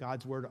you with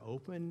God's Word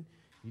open?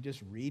 You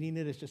just reading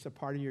it, it's just a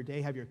part of your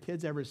day. Have your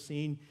kids ever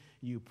seen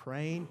you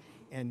praying?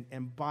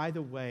 And by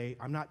the way,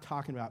 I'm not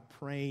talking about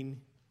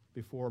praying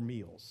before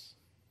meals.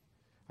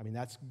 I mean,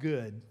 that's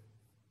good,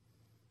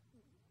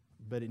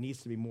 but it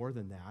needs to be more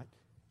than that.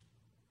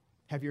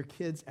 Have your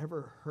kids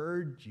ever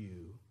heard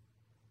you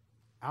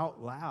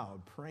out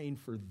loud praying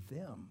for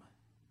them?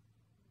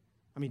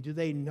 I mean, do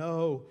they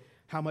know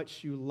how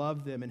much you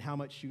love them and how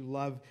much you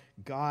love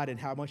God and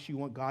how much you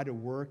want God to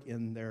work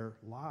in their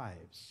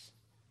lives?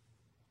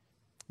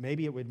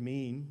 Maybe it would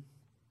mean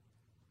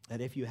that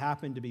if you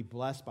happen to be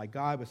blessed by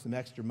God with some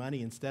extra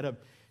money, instead of,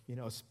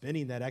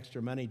 spending that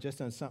extra money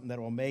just on something that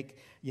will make,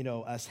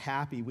 us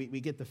happy, we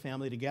get the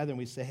family together and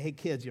we say, hey,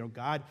 kids,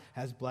 God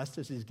has blessed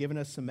us. He's given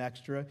us some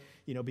extra,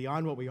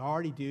 beyond what we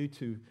already do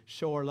to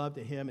show our love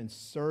to Him and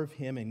serve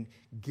Him and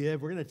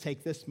give. We're going to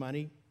take this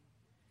money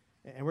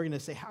and we're going to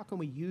say, how can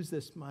we use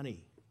this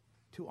money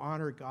to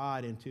honor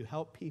God and to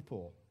help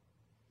people?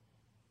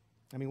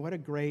 I mean, what a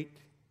great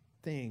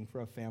thing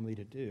for a family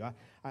to do.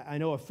 I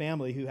know a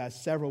family who has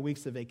several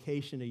weeks of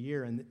vacation a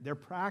year, and their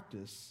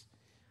practice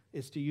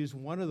is to use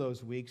one of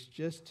those weeks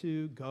just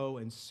to go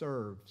and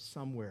serve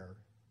somewhere,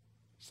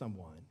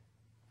 someone.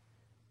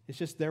 It's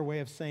just their way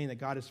of saying that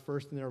God is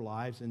first in their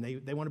lives, and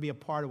they want to be a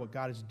part of what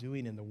God is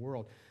doing in the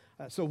world.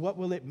 So what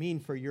will it mean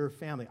for your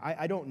family?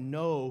 I don't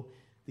know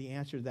the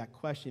answer to that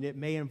question. It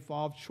may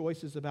involve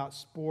choices about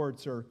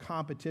sports or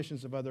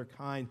competitions of other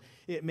kinds.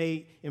 It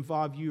may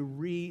involve you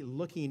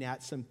re-looking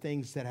at some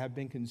things that have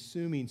been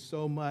consuming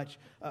so much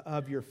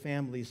of your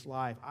family's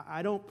life.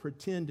 I don't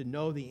pretend to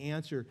know the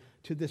answer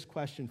to this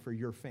question for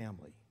your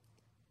family.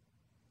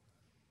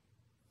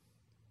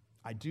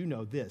 I do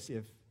know this.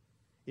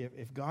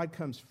 If God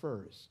comes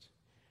first,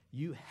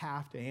 you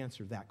have to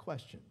answer that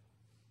question.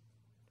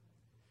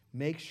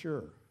 Make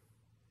sure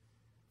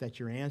that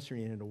you're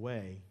answering it in a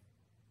way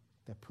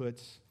that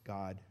puts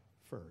God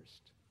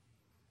first.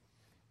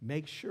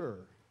 Make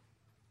sure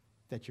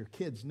that your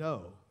kids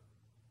know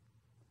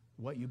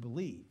what you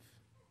believe,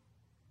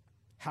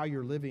 how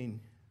you're living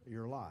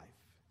your life.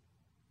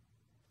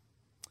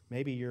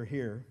 Maybe you're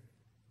here,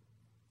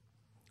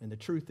 and the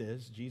truth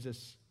is,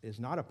 Jesus is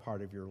not a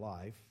part of your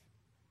life.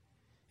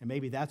 And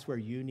maybe that's where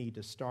you need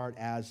to start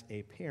as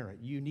a parent.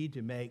 You need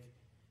to make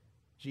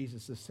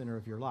Jesus the center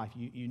of your life.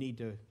 You need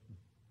to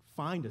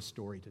find a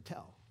story to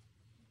tell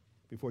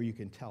before you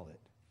can tell it.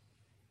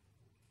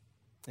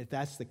 If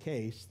that's the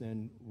case,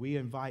 then we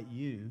invite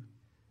you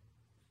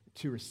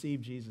to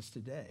receive Jesus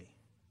today.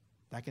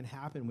 That can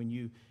happen when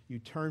you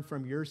turn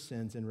from your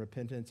sins in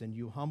repentance and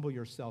you humble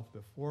yourself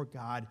before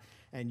God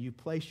and you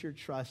place your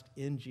trust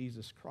in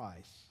Jesus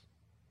Christ,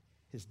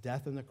 his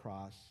death on the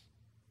cross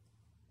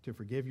to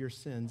forgive your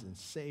sins and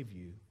save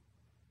you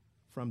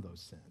from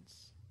those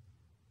sins.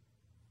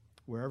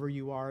 Wherever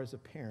you are as a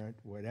parent,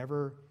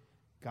 whatever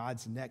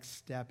God's next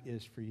step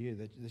is for you,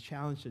 the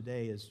challenge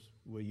today is,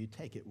 will you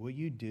take it? Will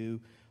you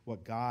do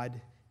what God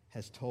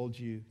has told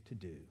you to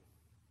do?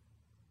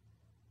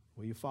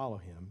 Will you follow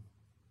him?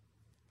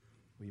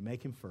 Will you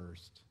make him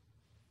first,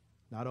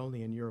 not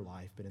only in your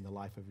life, but in the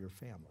life of your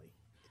family?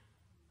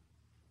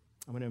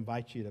 I'm going to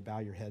invite you to bow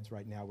your heads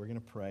right now. We're going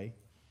to pray.